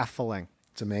 Yeah. Baffling.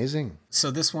 It's amazing. So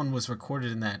this one was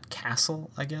recorded in that castle,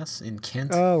 I guess, in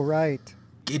Kent. Oh, right.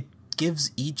 It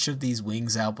gives each of these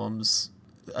Wings albums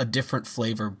a different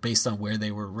flavor based on where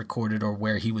they were recorded or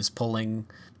where he was pulling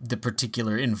the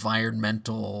particular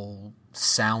environmental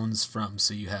sounds from.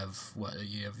 So you have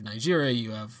Nigeria,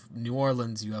 you have New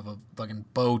Orleans, you have a fucking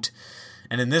boat.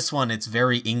 And in this one, it's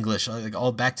very English. Like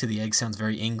all Back to the Egg sounds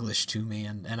very English to me.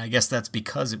 And I guess that's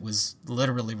because it was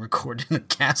literally recorded in a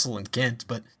castle in Kent.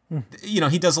 But,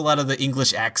 he does a lot of the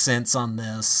English accents on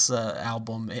this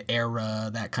album, era,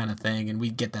 that kind of thing. And we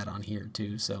get that on here,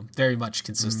 too. So very much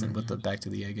consistent with the Back to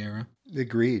the Egg era.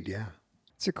 Agreed, yeah.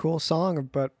 It's a cool song,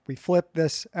 but we flip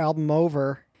this album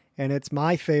over, and it's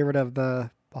my favorite of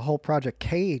the whole project,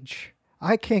 Cage.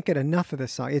 I can't get enough of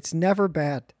this song. It's never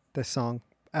bad, this song,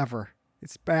 ever.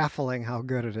 It's baffling how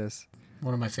good it is.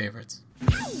 One of my favorites.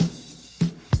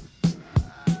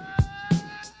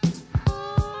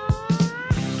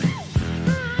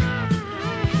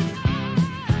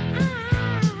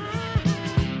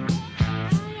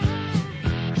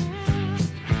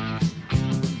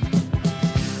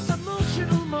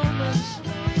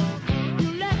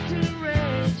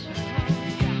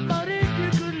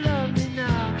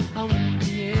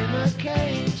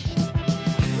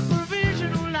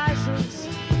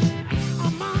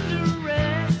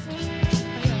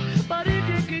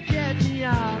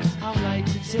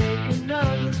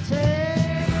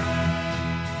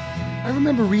 I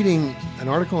remember reading an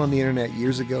article on the internet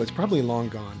years ago. It's probably long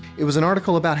gone. It was an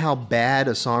article about how bad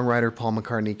a songwriter Paul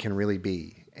McCartney can really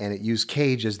be, and it used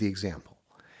Cage as the example.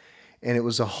 And it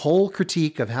was a whole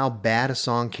critique of how bad a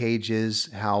song Cage is,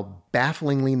 how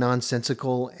bafflingly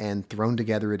nonsensical and thrown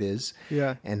together it is,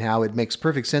 and how it makes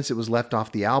perfect sense it was left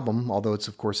off the album, although it's,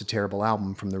 of course, a terrible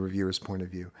album from the reviewer's point of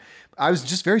view. I was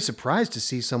just very surprised to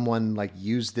see someone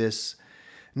use this,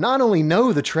 not only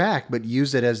know the track, but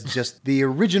use it as just the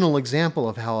original example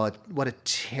of what a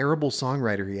terrible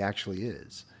songwriter he actually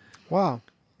is. Wow.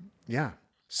 Yeah.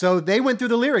 So they went through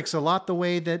the lyrics a lot the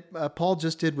way that Paul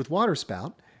just did with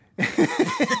Waterspout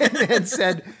and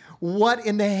said, what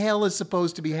in the hell is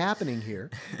supposed to be happening here?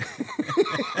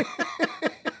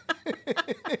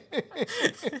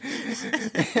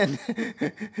 and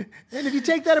if you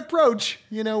take that approach,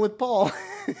 with Paul,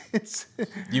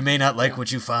 you may not like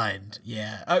what you find.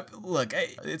 Yeah. Look,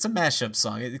 it's a mashup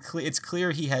song. It's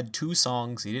clear he had two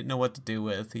songs he didn't know what to do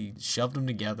with. He shoved them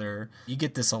together. You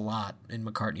get this a lot in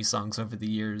McCartney songs over the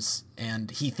years,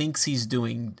 and he thinks he's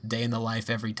doing Day in the Life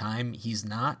every time. He's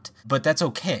not, but that's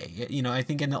okay. I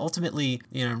think, and ultimately,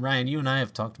 Ryan, you and I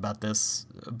have talked about this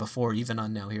before, even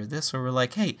on Now Hear This, where we're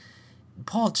like, hey,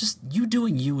 Paul, just you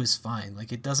doing you is fine.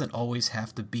 Like, it doesn't always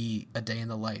have to be a day in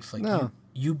the life. Like, no.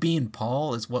 you being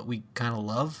Paul is what we kind of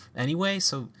love anyway.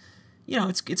 So,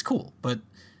 it's cool. But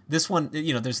this one,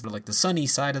 there's like the sunny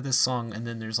side of this song, and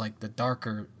then there's like the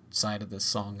darker side of this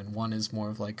song, and one is more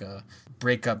of like a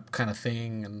breakup kind of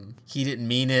thing, and he didn't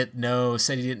mean it, no,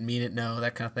 said he didn't mean it, no,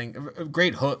 that kind of thing.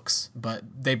 Great hooks, but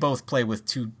they both play with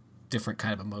two different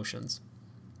kind of emotions.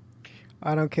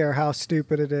 I don't care how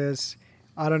stupid it is.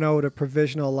 I don't know what a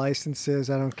provisional license is.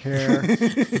 I don't care.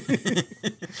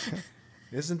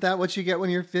 Isn't that what you get when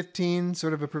you're 15?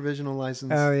 Sort of a provisional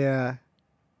license? Oh, yeah.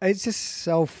 It's just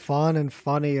so fun and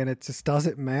funny, and it just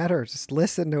doesn't matter. Just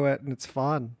listen to it, and it's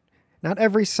fun. Not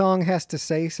every song has to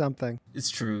say something.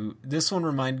 It's true. This one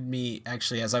reminded me,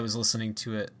 actually, as I was listening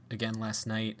to it again last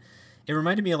night, it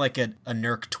reminded me of like a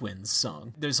Nerk Twins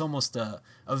song. There's almost a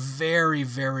very,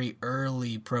 very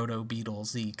early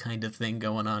proto-Beatles-y kind of thing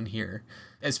going on here,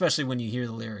 especially when you hear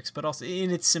the lyrics, but also in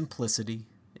its simplicity,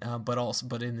 but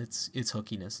in its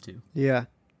hookiness too. Yeah.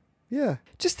 Yeah.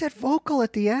 Just that vocal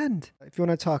at the end. If you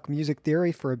want to talk music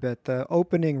theory for a bit, the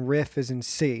opening riff is in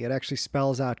C. It actually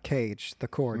spells out Cage, the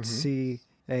chord,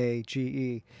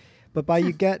 C-A-G-E. But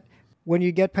when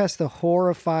you get past the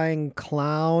horrifying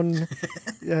clown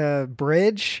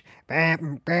bridge,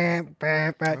 bam, bam,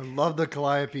 bam, bam. I love the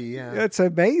calliope, yeah. It's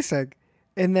amazing.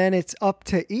 And then it's up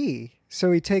to E.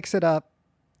 So he takes it up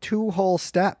 2 whole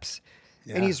steps.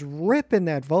 Yeah. And he's ripping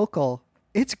that vocal.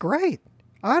 It's great.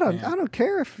 I don't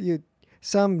care if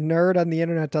some nerd on the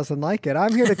internet doesn't like it.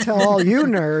 I'm here to tell all you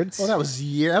nerds. Well, that was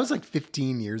like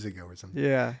 15 years ago or something.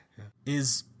 Yeah.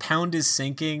 Is Pound is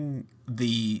Sinking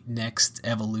the next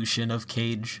evolution of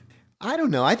Cage? I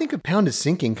don't know. I think A Pound is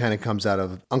Sinking kind of comes out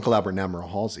of Uncle Albert and Admiral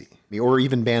Halsey, or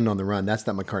even Band on the Run. That's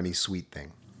that McCartney Suite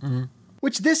thing. Mm-hmm.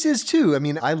 Which this is too. I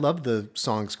mean, I love the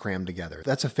songs crammed together.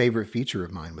 That's a favorite feature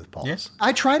of mine with Paul's. Yes.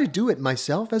 I try to do it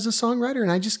myself as a songwriter,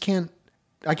 and I just can't.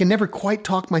 I can never quite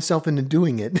talk myself into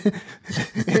doing it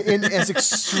in as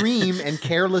extreme and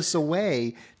careless a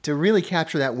way to really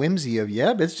capture that whimsy of,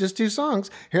 it's just 2 songs.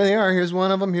 Here they are. Here's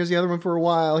one of them. Here's the other one for a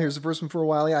while. Here's the first one for a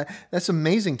while. Yeah, that's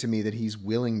amazing to me that he's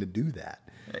willing to do that.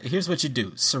 Here's what you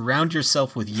do. Surround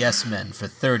yourself with yes men for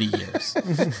 30 years.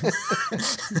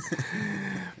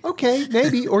 Okay,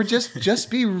 maybe. Or just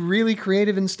be really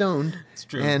creative and stoned. It's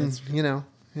true. And, yeah.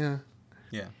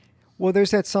 Yeah. Well,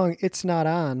 there's that song, It's Not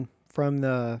On, from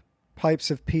the Pipes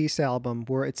of Peace album,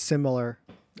 where it's similar.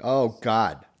 Oh,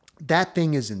 God. That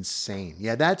thing is insane.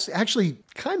 Yeah, that's actually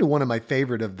kind of one of my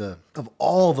favorite of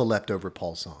all the leftover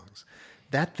Paul songs.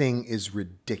 That thing is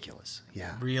ridiculous.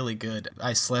 Yeah. Really good.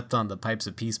 I slept on the Pipes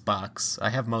of Peace box. I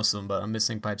have most of them, but I'm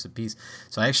missing Pipes of Peace.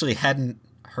 So I actually hadn't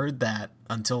heard that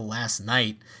until last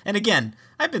night. And again,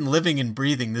 I've been living and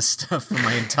breathing this stuff for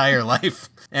my entire life.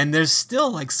 And there's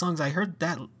still like songs I heard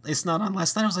that It's Not On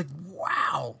last night. I was like,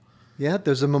 wow. Yeah,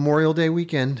 there's a Memorial Day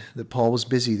weekend that Paul was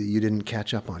busy that you didn't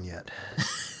catch up on yet.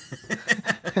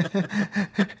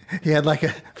 He had like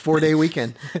a 4-day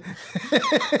weekend.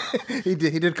 He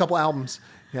did a couple albums.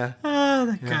 Yeah. Oh,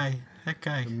 that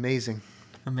guy. Amazing.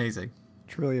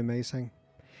 Truly amazing.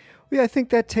 Well, yeah, I think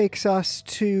that takes us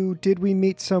to Did We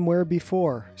Meet Somewhere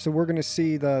Before? So we're going to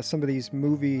see some of these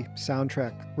movie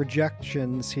soundtrack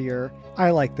rejections here. I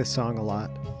like this song a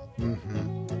lot.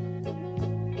 Mm-hmm.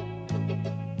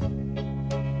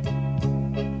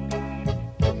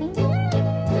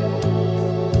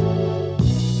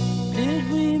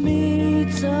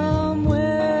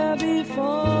 Somewhere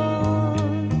before,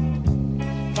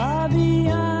 far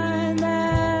behind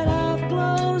that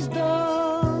half-closed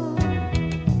door,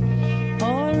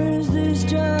 or is this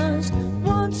just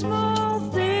one small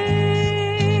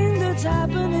thing that's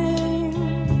happening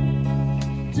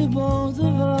to both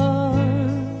of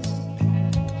us?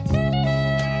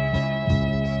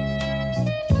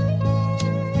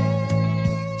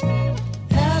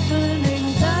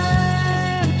 Happening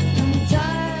time and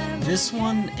time. This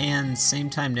one and Same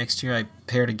Time Next Year I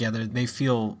pair together. They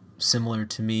feel similar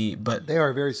to me, but they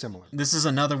are very similar. This is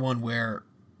another one where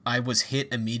I was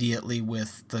hit immediately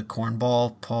with the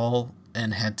cornball Paul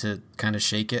and had to kind of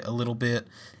shake it a little bit.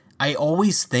 I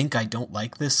always think I don't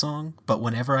like this song, but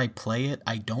whenever I play it,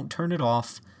 I don't turn it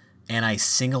off and I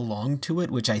sing along to it,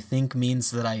 which I think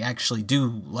means that I actually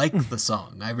do like the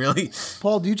song. I really...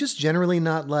 Paul, do you just generally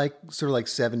not like sort of like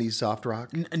 70s soft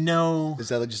rock? No. Is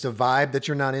that just a vibe that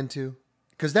you're not into?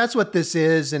 Because that's what this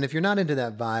is, and if you're not into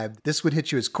that vibe, this would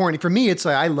hit you as corny. For me, it's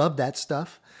like, I love that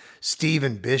stuff.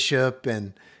 Stephen Bishop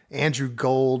and Andrew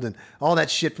Gold and all that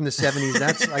shit from the 70s.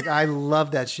 That's like, I love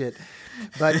that shit.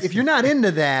 But if you're not into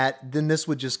that, then this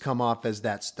would just come off as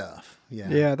that stuff.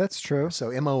 Yeah, that's true. So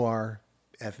MOR,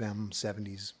 FM,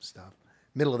 70s stuff.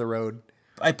 Middle of the road.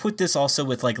 I put this also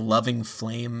with like Loving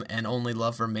Flame and Only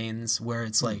Love Remains, where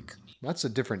it's like... That's a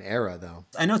different era, though.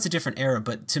 I know it's a different era,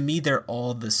 but to me, they're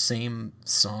all the same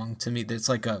song. To me, there's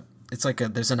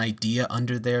an idea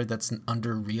under there that's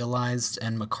under-realized,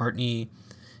 and McCartney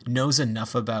knows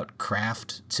enough about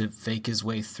craft to fake his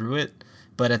way through it.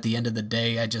 But at the end of the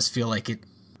day, I just feel like it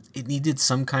needed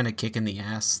some kind of kick in the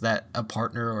ass, that a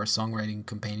partner or a songwriting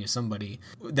companion, somebody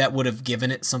that would have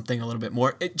given it something a little bit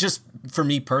more. It just, for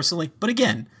me personally, but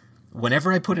again,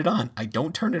 whenever I put it on, I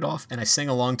don't turn it off and I sing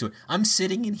along to it. I'm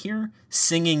sitting in here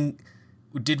singing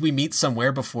Did We Meet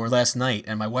Somewhere Before last night,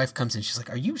 and my wife comes in, she's like,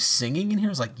 are you singing in here?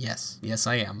 I was like, yes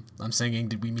I am. I'm singing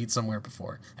Did We Meet Somewhere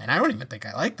Before, and I don't even think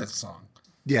I like this song.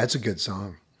 Yeah, it's a good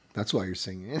song. That's why you're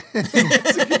singing it.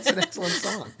 It's an excellent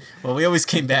song. Well, we always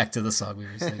came back to the song we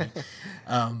were singing.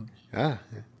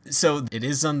 So it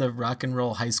is on the Rock and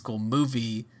Roll High School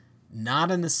movie, not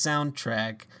on the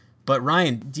soundtrack. But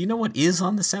Ryan, do you know what is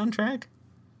on the soundtrack?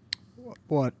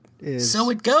 What is? So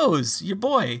It Goes, your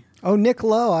boy. Oh, Nick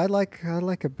Lowe. I like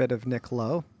a bit of Nick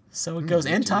Lowe. So It Goes,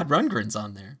 and Todd Rundgren's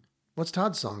on there. What's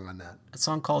Todd's song on that? A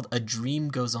song called A Dream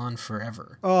Goes On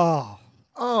Forever. Oh,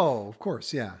 of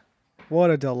course, yeah. What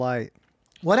a delight.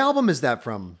 What album is that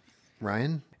from,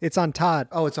 Ryan? It's on Todd.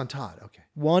 Oh, it's on Todd. Okay.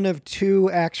 One of 2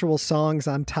 actual songs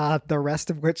on Todd, the rest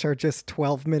of which are just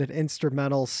 12-minute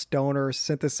instrumental stoner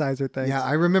synthesizer things. Yeah,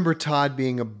 I remember Todd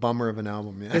being a bummer of an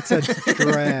album. Yeah. It's a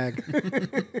drag.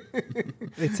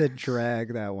 It's a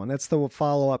drag, that one. That's the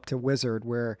follow-up to Wizard,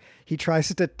 where he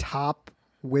tries to top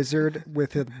Wizard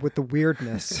with the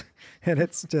weirdness, and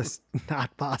it's just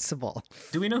not possible.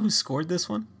 Do we know who scored this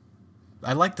one?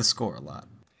 I like the score a lot.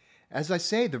 As I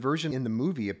say, the version in the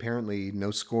movie, apparently no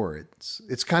score.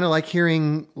 It's kind of like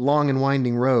hearing Long and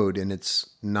Winding Road in its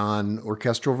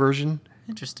non-orchestral version.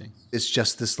 Interesting. It's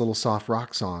just this little soft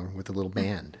rock song with a little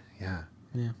band. Yeah.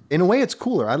 Yeah. In a way, it's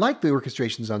cooler. I like the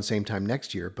orchestrations on Same Time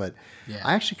Next Year, but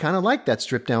I actually kind of like that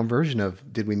stripped-down version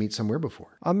of Did We Meet Somewhere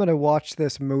Before? I'm going to watch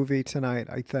this movie tonight,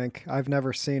 I think. I've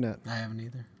never seen it. I haven't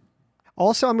either.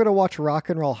 Also, I'm going to watch Rock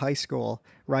and Roll High School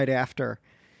right after.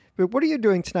 But what are you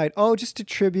doing tonight? Oh, just a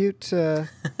tribute to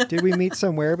Did We Meet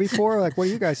Somewhere Before? Like, what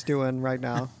are you guys doing right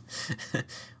now?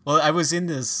 Well, I was in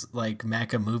this, like,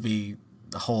 Macca movie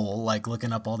hole, like,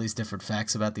 looking up all these different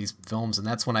facts about these films, and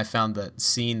that's when I found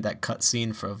that cut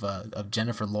scene of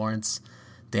Jennifer Lawrence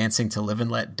dancing to Live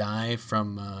and Let Die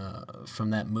from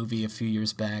that movie a few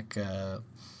years back.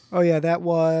 Oh, yeah, that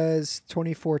was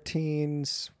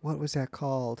 2014's, what was that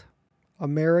called?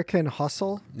 American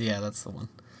Hustle? Yeah, that's the one.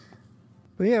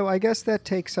 But yeah, I guess that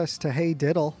takes us to Hey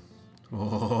Diddle.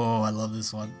 Oh, I love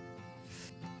this one.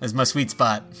 That's my sweet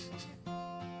spot.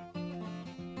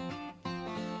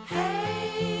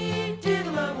 Hey,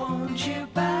 diddle, I want you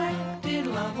back.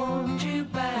 Diddle, I want you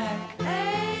back.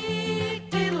 Hey,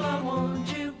 diddle, I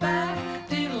want you back.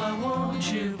 Diddle, I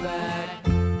want you back.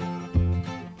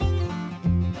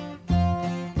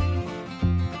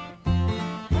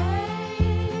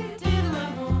 Hey, diddle,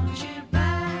 I want you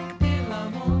back. Diddle, I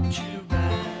want you back.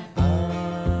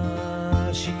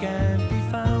 She can't be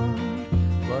found,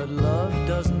 but love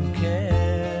doesn't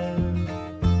care.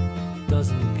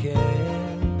 Doesn't care.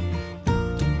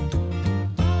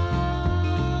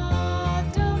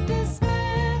 Don't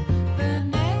despair. The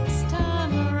next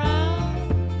time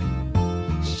around,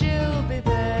 she'll be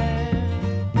there.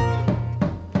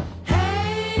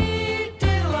 Hey,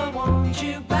 diddle, I want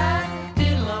you back.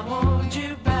 Diddle, I want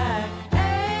you back.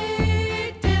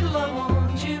 Hey, diddle, I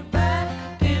want you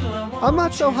back. Diddle, I want I'm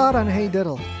not so hot on Hey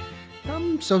Diddle.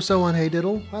 I'm so-so on Hey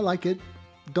Diddle. I like it.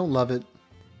 Don't love it.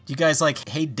 Do you guys like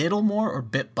Hey Diddle more or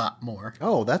Bip Bop more?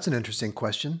 Oh, that's an interesting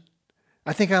question.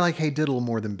 I think I like Hey Diddle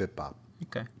more than Bip Bop.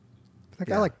 Okay. I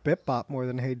think I like Bip Bop more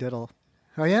than Hey Diddle.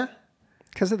 Oh, yeah?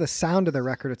 Because of the sound of the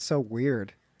record, it's so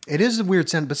weird. It is a weird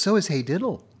sound, but so is Hey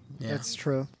Diddle. Yeah. That's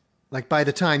true. Like, by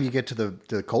the time you get to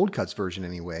the Cold Cuts version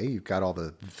anyway, you've got all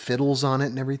the fiddles on it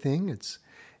and everything.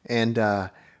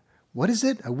 What is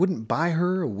it? I wouldn't buy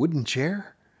her a wooden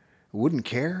chair? I wouldn't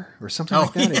care? Or something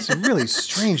like that. Yeah. It's a really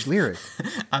strange lyric.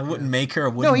 I wouldn't make her a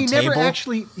wooden he table.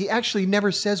 he actually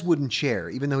never says wooden chair,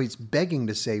 even though he's begging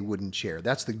to say wooden chair.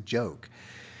 That's the joke.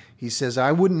 He says,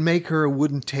 I wouldn't make her a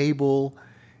wooden table.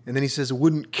 And then he says, I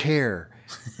wouldn't care.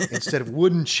 Instead of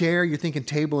wooden chair, you're thinking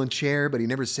table and chair, but he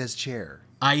never says chair.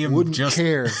 I am wouldn't just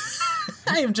care.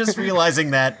 I am just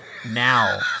realizing that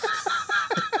now.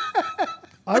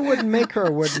 I wouldn't make her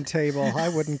a wooden table. I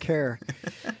wouldn't care.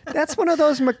 That's one of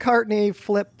those McCartney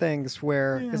flip things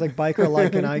where it's like biker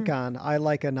like an icon. I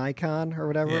like an icon or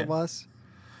whatever it was.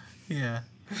 Yeah.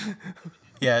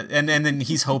 Yeah, and then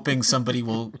he's hoping somebody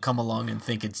will come along and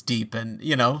think it's deep, and,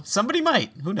 somebody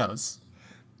might. Who knows?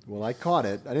 Well, I caught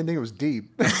it. I didn't think it was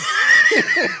deep.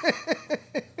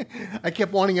 I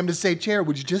kept wanting him to say chair.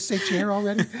 Would you just say chair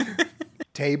already?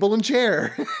 Table and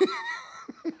chair.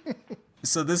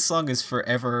 So this song is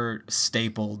forever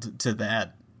stapled to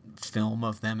that film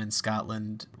of them in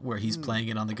Scotland where he's playing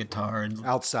it on the guitar and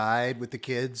Outside with the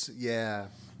kids. Yeah.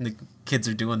 the kids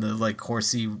are doing the like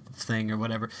horsey thing or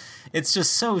whatever. It's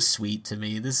just so sweet to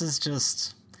me. This is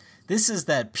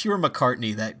that pure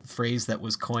McCartney, that phrase that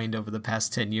was coined over the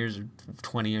past 10 years or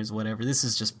 20 years, whatever. This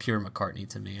is just pure McCartney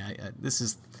to me. This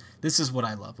is what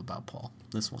I love about Paul,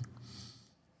 this one.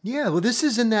 Yeah, well, this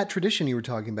is in that tradition you were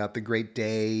talking about, the Great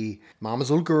Day, Mama's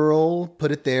Little Girl,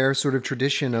 put it there, sort of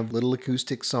tradition of little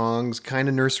acoustic songs, kind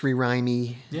of nursery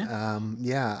rhymey.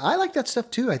 Yeah. I like that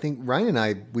stuff too. I think Ryan and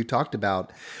I, we talked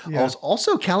about. Yeah.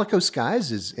 Also, Calico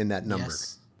Skies is in that number.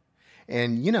 Yes.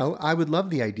 And, I would love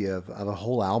the idea of a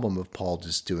whole album of Paul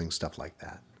just doing stuff like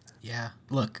that. Yeah.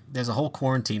 Look, there's a whole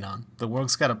quarantine on. The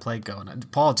world's got a plague going.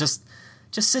 Paul, just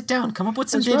sit down. Come up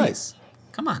with some ditties. Right.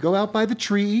 Come on. Go out by the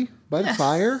tree, by the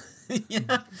fire.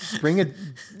 Yeah. Bring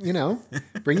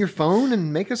your phone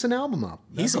and make us an album up.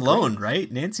 He's alone,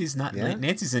 right? Nancy's not. Yeah.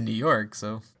 Nancy's in New York,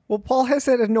 so. Well, Paul has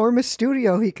that enormous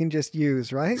studio he can just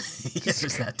use, right? Yeah,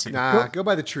 there's that too. Go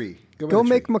by the tree. Go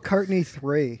make McCartney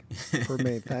 3 for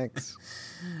me, thanks.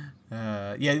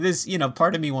 This,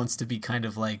 part of me wants to be kind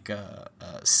of like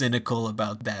cynical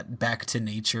about that back to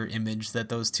nature image that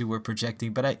those two were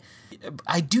projecting, but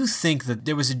I do think that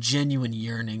there was a genuine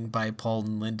yearning by Paul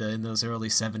and Linda in those early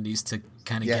 70s to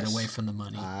kind of get away from the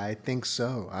money. I think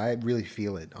so. I really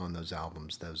feel it on those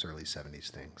albums, those early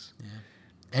 70s things. Yeah.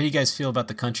 How do you guys feel about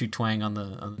the country twang on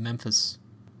the Memphis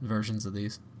versions of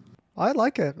these? I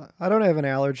like it. I don't have an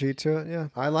allergy to it, yeah.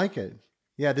 I like it.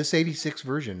 Yeah, this 86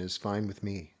 version is fine with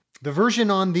me. The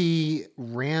version on the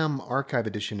Ram Archive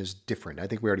Edition is different. I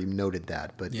think we already noted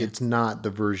that, but It's not the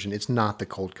version. It's not the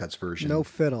Cold Cuts version. No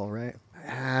fiddle, right?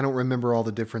 I don't remember all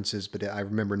the differences, but I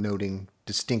remember noting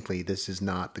distinctly this is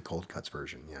not the Cold Cuts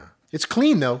version. Yeah, it's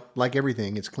clean though, like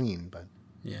everything. It's clean, but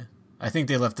yeah, I think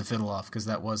they left the fiddle off because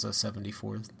that was a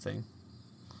 '74 thing.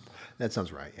 That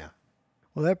sounds right. Yeah.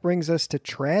 Well, that brings us to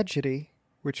Tragedy,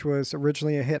 which was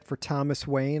originally a hit for Thomas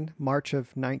Wayne, March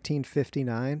of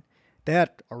 1959.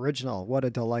 That original, what a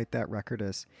delight that record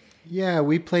is. Yeah,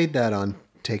 we played that on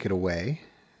Take It Away.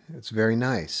 It's very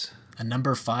nice. A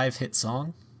number 5 hit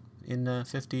song in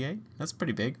 58. That's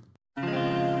pretty big. When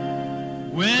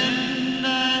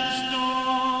that storm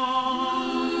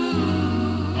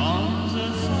on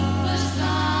the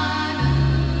sun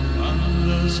and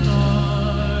the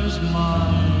stars,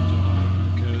 my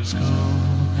darkest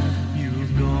come,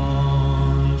 you've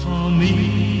gone from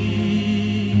me.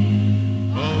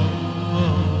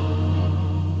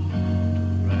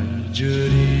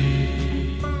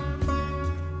 Tragedy.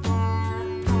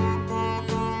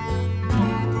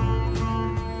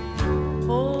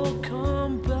 Oh,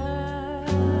 come back,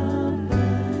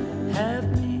 have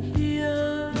me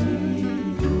here,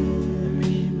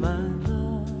 me, my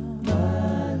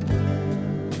love,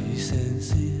 be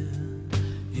sincere,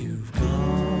 you've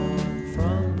gone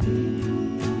from me.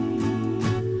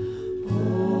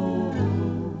 Oh,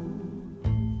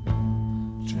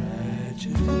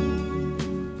 tragedy.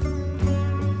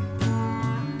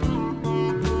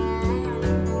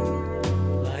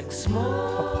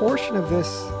 A portion of this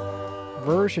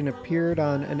version appeared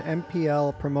on an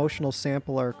MPL promotional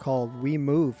sampler called We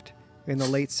Moved in the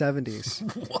late 70s.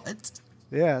 What?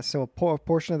 Yeah, so a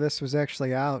portion of this was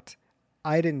actually out.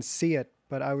 I didn't see it,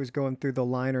 but I was going through the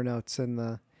liner notes in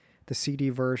the CD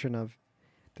version of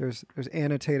there's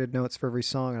annotated notes for every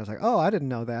song. And I was like, oh, I didn't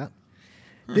know that.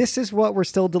 This is what we're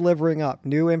still delivering up,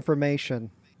 new information.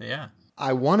 Yeah.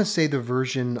 I want to say the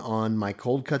version on my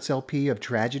Cold Cuts LP of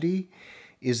Tragedy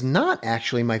is not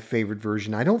actually my favorite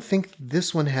version. I don't think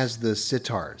this one has the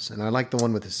sitars, and I like the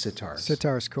one with the sitars.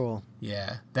 Sitar's cool.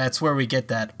 Yeah, that's where we get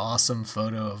that awesome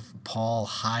photo of Paul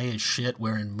high as shit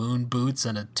wearing moon boots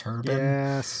and a turban.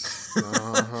 Yes.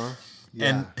 Uh-huh.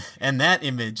 Yeah. And that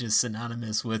image is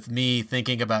synonymous with me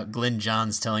thinking about Glyn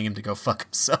Johns telling him to go fuck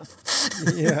himself.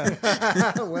 Yeah.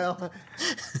 Well,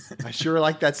 I sure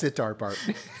like that sitar part.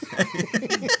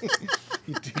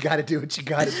 You got to do what you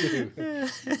got to do.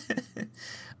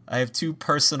 I have 2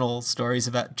 personal stories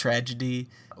about Tragedy.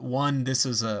 One, this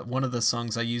is one of the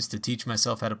songs I used to teach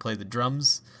myself how to play the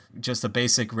drums. Just a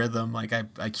basic rhythm. Like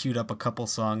I queued up a couple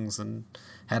songs and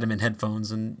had them in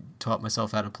headphones and taught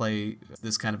myself how to play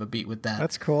this kind of a beat with that.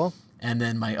 That's cool. And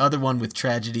then my other one with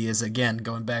Tragedy is, again,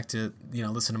 going back to,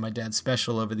 listen to my dad's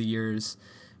special over the years.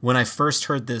 When I first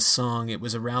heard this song, it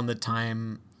was around the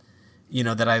time,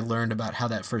 that I learned about how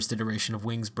that first iteration of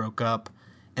Wings broke up.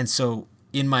 And so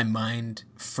in my mind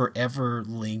forever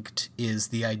linked is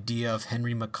the idea of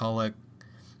Henry McCulloch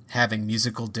having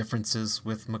musical differences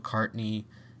with McCartney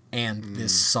and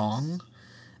this song.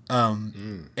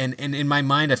 And in my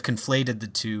mind, I've conflated the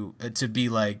two to be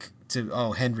like,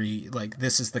 Henry, like,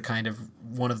 this is the kind of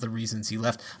one of the reasons he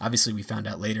left. Obviously, we found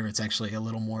out later it's actually a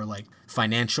little more like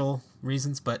financial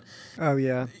reasons, but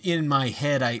in my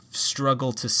head, I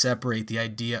struggle to separate the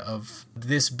idea of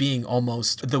this being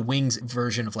almost the Wings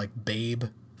version of like Babe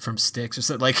from Styx, or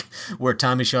something, like where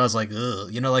Tommy Shaw's like,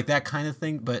 ugh, like that kind of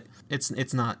thing, but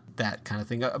it's not that kind of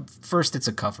thing. First, it's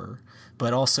a cover,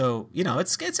 but also,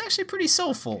 it's actually pretty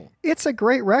soulful. It's a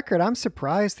great record. I'm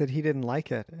surprised that he didn't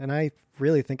like it, and I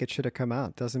really think it should have come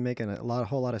out. Doesn't make a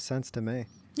whole lot of sense to me.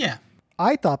 Yeah.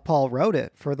 I thought Paul wrote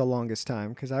it for the longest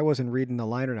time because I wasn't reading the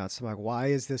liner notes. I'm like, why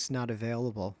is this not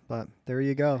available? But there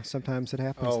you go. Sometimes it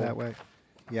happens that way.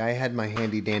 Yeah, I had my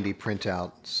handy dandy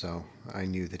printout, so I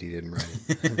knew that he didn't write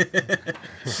it.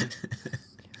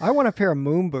 I want a pair of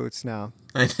moon boots now.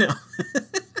 I know.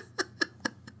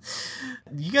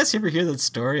 You guys ever hear that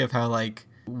story of how like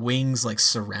Wings like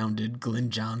surrounded Glyn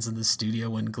Johns in the studio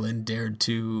when Glyn dared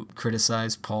to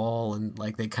criticize Paul, and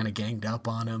like they kind of ganged up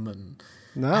on him? And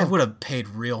no, I would have paid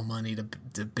real money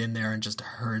to been there and just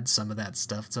heard some of that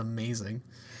stuff. It's amazing.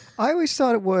 I always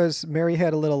thought it was Mary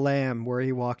Had a Little Lamb where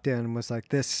he walked in and was like,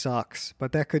 this sucks.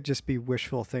 But that could just be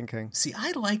wishful thinking. See,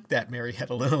 I like that Mary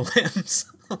Had a Little Lamb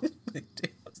song.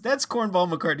 That's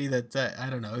Cornball McCartney that,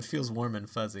 I don't know, it feels warm and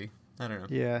fuzzy. I don't know.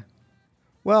 Yeah.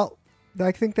 Well,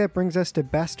 I think that brings us to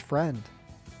Best Friend.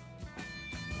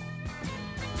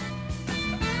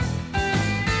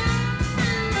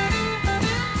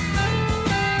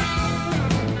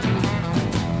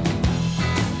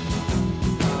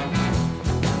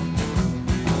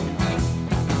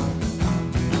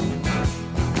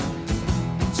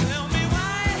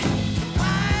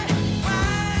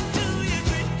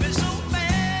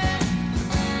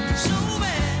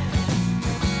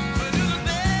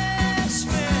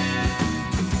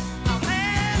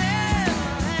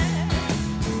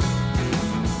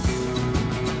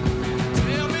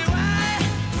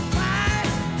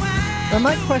 Now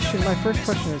my first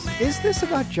question is this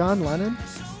about John Lennon?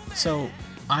 So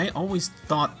I always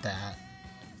thought that,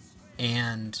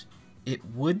 and it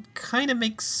would kind of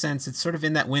make sense. It's sort of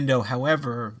in that window.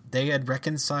 However, they had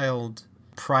reconciled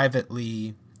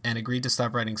privately and agreed to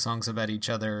stop writing songs about each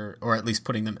other, or at least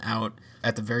putting them out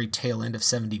at the very tail end of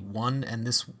 71. And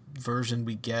this version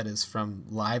we get is from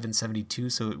live in 72.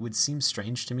 So it would seem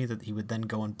strange to me that he would then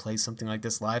go and play something like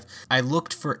this live. I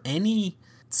looked for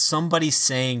somebody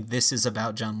saying this is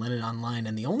about John Lennon online,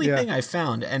 and the only thing I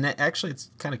found, and actually it's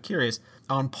kind of curious,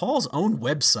 on Paul's own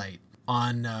website,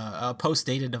 on a post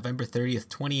dated November 30th,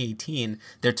 2018,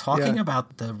 they're talking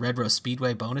about the Red Rose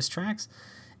Speedway bonus tracks,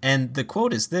 and the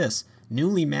quote is this: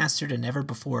 newly mastered and never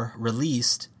before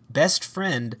released, Best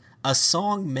Friend, a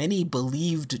song many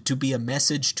believed to be a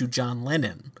message to John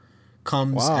Lennon,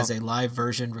 comes as a live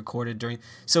version recorded during.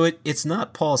 So it's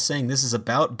not Paul saying this is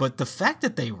about, but the fact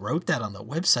that they wrote that on the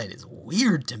website is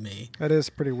weird to me. That is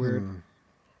pretty weird.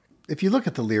 If you look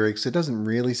at the lyrics, it doesn't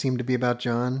really seem to be about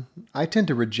John. I tend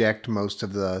to reject most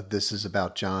of the this is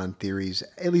about John theories,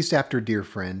 at least after Dear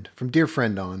Friend, from Dear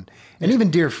Friend on. And even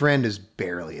Dear Friend is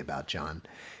barely about John,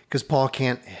 because Paul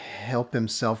can't help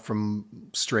himself from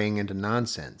straying into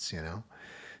nonsense,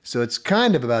 So it's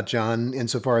kind of about John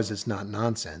insofar as it's not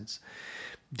nonsense.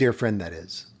 Dear Friend, that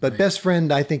is. But Best Friend,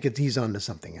 I think he's onto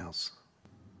something else.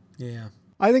 Yeah.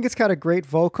 I think it's got a great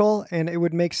vocal, and it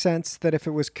would make sense that if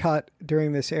it was cut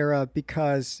during this era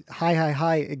because Hi Hi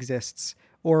Hi exists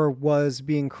or was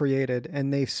being created,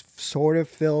 and they sort of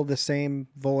fill the same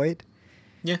void.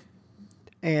 Yeah.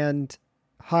 And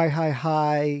Hi Hi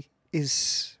Hi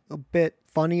is a bit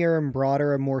funnier and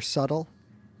broader and more subtle.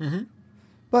 Mm-hmm.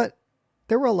 But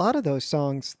there were a lot of those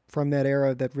songs from that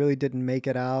era that really didn't make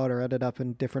it out or ended up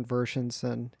in different versions.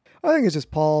 And I think it's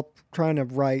just Paul trying to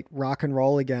write rock and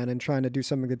roll again and trying to do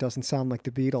something that doesn't sound like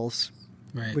the Beatles,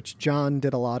 which John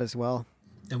did a lot as well.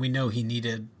 And we know he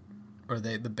needed, or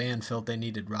the band felt they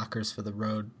needed rockers for the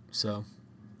road. So,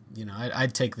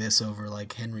 I'd take this over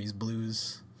like Henry's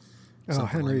Blues. Oh,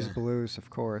 Henry's Blues, of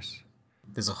course.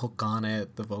 There's a hook on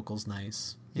it. The vocal's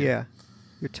nice. Yeah,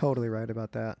 you're totally right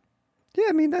about that. Yeah,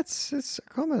 I mean, it's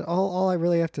all I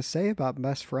really have to say about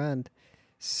Best Friend.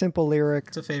 Simple lyric.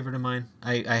 It's a favorite of mine.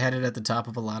 I had it at the top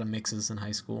of a lot of mixes in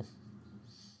high school.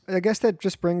 I guess that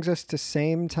just brings us to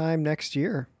same time next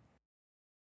year.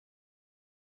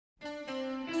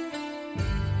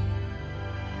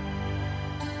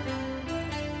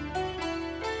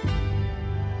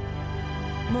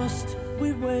 Must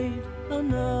we wait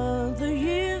another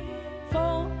year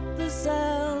for the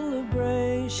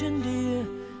celebration, dear.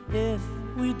 If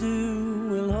we do,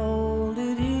 we'll hold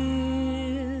it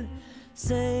here.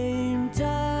 Same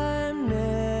time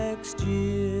next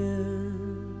year.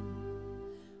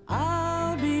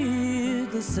 I'll be here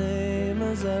the same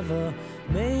as ever,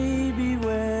 maybe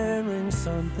wearing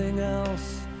something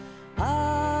else.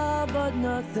 But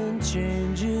nothing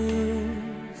changes.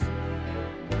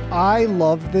 I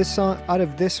love this song. Out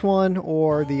of this one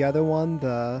or the other one,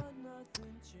 the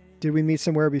Did We Meet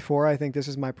Somewhere Before? I think this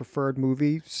is my preferred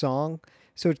movie song.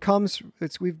 So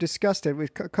we've discussed it.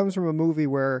 It comes from a movie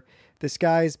where this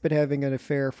guy's been having an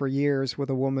affair for years with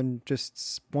a woman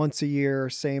just once a year,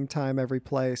 same time, every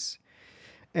place.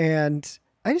 And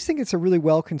I just think it's a really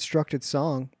well-constructed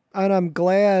song. And I'm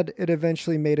glad it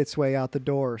eventually made its way out the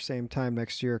door same time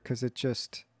next year, because it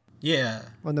just... Yeah.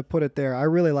 When they put it there, I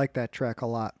really like that track a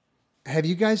lot. Have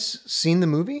you guys seen the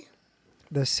movie?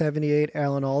 The 78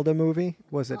 Alan Alda movie?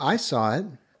 Was it? I saw it.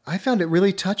 I found it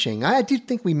really touching. I did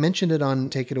think we mentioned it on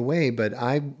Take It Away, but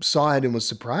I saw it and was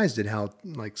surprised at how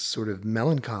sort of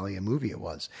melancholy a movie it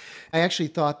was. I actually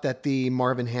thought that the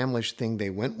Marvin Hamlish thing they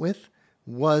went with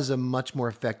was a much more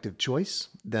effective choice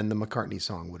than the McCartney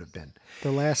song would have been.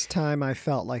 The last time I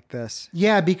felt like this.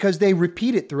 Yeah, because they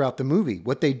repeat it throughout the movie.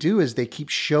 What they do is they keep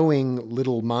showing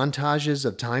little montages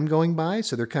of time going by.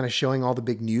 So they're kind of showing all the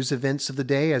big news events of the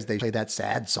day as they play that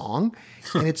sad song.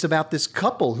 And it's about this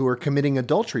couple who are committing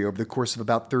adultery over the course of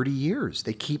about 30 years.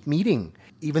 They keep meeting.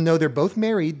 Even though they're both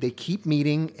married, they keep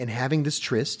meeting and having this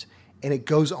tryst. And it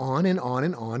goes on and on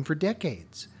and on for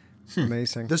decades.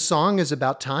 Amazing. The song is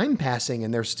about time passing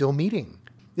and they're still meeting.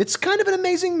 It's kind of an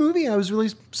amazing movie. I was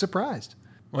really surprised.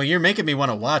 Well, you're making me want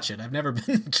to watch it. I've never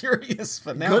been curious,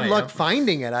 but now Good luck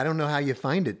finding it. I don't know how you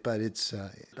find it, but it's.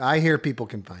 I hear people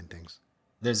can find things.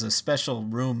 There's a special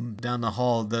room down the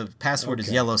hall. The password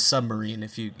is Yellow Submarine.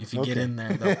 If you get in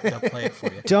there, they'll play it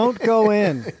for you. Don't go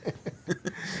in,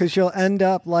 because you'll end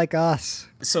up like us.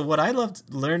 So what I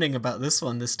loved learning about this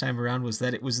one this time around was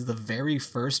that it was the very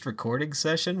first recording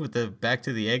session with the Back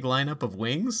to the Egg lineup of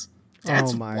Wings.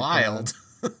 That's wild.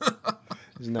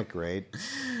 Isn't that great?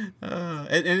 And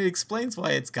it explains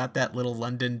why it's got that little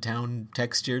London town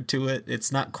texture to it.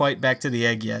 It's not quite Back to the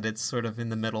Egg yet. It's sort of in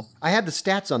the middle. I had the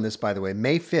stats on this, by the way.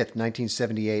 May 5th,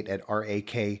 1978 at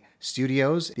RAK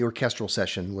Studios. The orchestral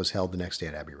session was held the next day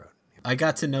at Abbey Road. I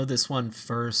got to know this one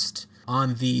first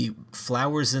on the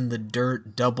Flowers in the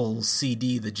Dirt double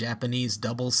CD, the Japanese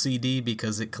double CD,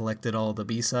 because it collected all the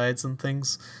B-sides and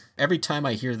things. Every time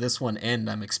I hear this one end,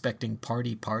 I'm expecting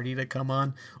Party Party to come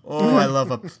on. Oh, I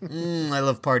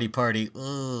love Party Party.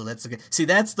 Oh, that's good. See,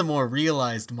 that's the more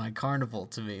realized My Carnival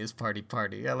to me is Party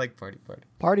Party. I like Party Party.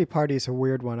 Party Party is a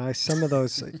weird one. Some of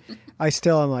those, I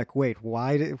still am like, wait,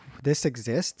 why this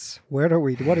exists? What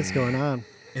is going on?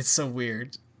 It's so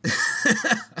weird.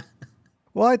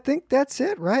 Well, I think that's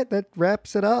it, right? That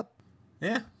wraps it up.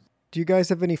 Yeah. Do you guys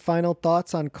have any final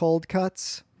thoughts on Cold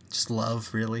Cuts? Just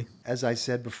love, really. As I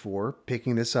said before,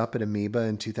 picking this up at Amoeba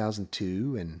in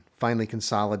 2002 and finally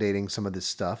consolidating some of this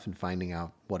stuff and finding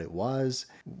out what it was.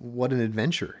 What an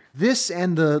adventure. This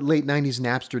and the late 90s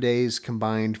Napster days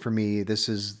combined for me, this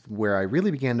is where I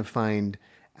really began to find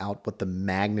out what the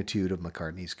magnitude of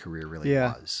McCartney's career really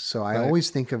was. So I always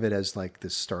think of it as like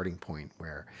this starting point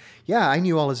where, I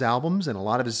knew all his albums and a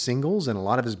lot of his singles and a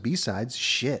lot of his B-sides.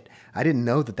 Shit, I didn't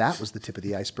know that was the tip of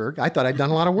the iceberg. I thought I'd done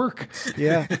a lot of work.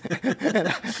 Yeah. And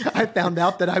I found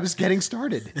out that I was getting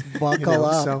started. Buckle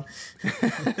up.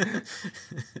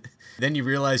 Then you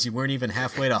realize you weren't even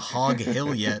halfway to Hog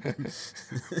Hill yet.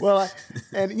 Well,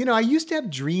 I used to have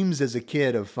dreams as a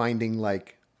kid of finding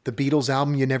like the Beatles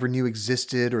album you never knew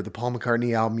existed or the Paul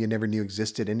McCartney album you never knew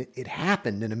existed. And it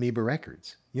happened in Amoeba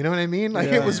Records. You know what I mean? Like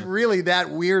it was really that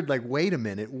weird. Like, wait a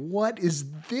minute, what is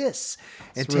this?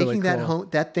 And it's really taking cool.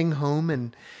 that thing home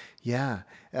and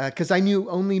because I knew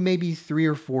only maybe 3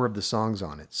 or 4 of the songs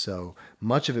on it. So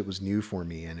much of it was new for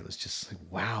me. And it was just like,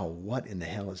 wow, what in the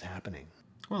hell is happening?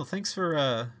 Well, thanks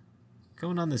for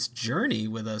going on this journey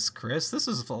with us, Chris. This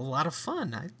was a lot of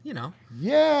fun.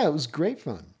 Yeah, it was great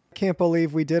fun. Can't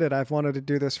believe we did it. I've wanted to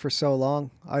do this for so long.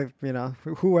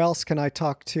 Who else can I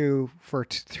talk to for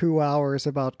 2 hours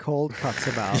about Cold Cuts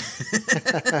about?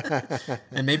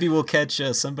 And maybe we'll catch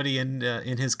somebody in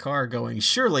his car going,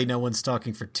 surely no one's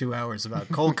talking for 2 hours about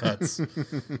Cold Cuts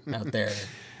out there.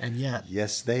 And yet.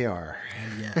 Yes, they are.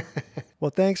 And yet.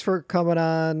 Well, thanks for coming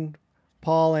on,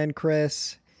 Paul and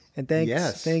Chris. And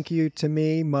thank you to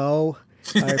me, Mo.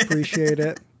 I appreciate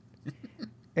it.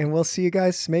 And we'll see you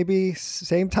guys maybe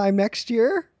same time next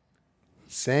year.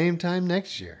 Same time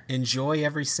next year. Enjoy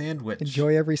every sandwich.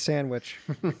 Enjoy every sandwich.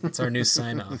 That's our new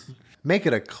sign off. Make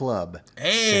it a club.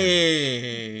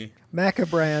 Hey! Maca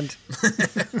brand.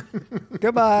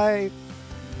 Goodbye.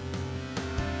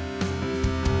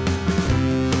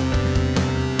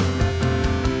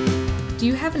 Do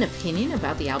you have an opinion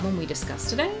about the album we discussed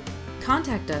today?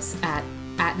 Contact us at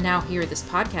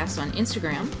 @NowHearThisPodcast on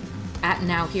Instagram,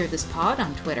 @NowHearThisPod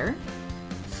on Twitter,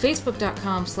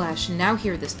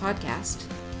 facebook.com/NowHearThisPodcast,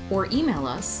 or email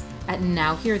us at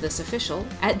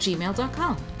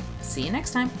nowhearthisofficial@gmail.com. See you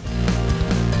next time.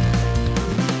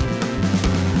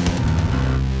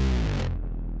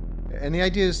 And the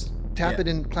idea is clap it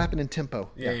in tempo.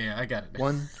 Yeah, I got it.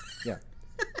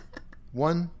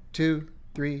 1, 2,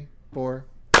 3, 4.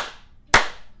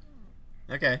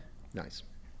 Okay. Nice.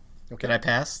 Okay. Did I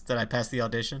pass? Did I pass the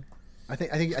audition? I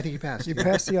think you passed. You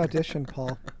passed the audition,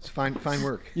 Paul. It's fine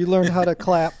work. You learned how to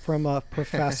clap from a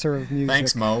professor of music.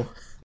 Thanks, Mo.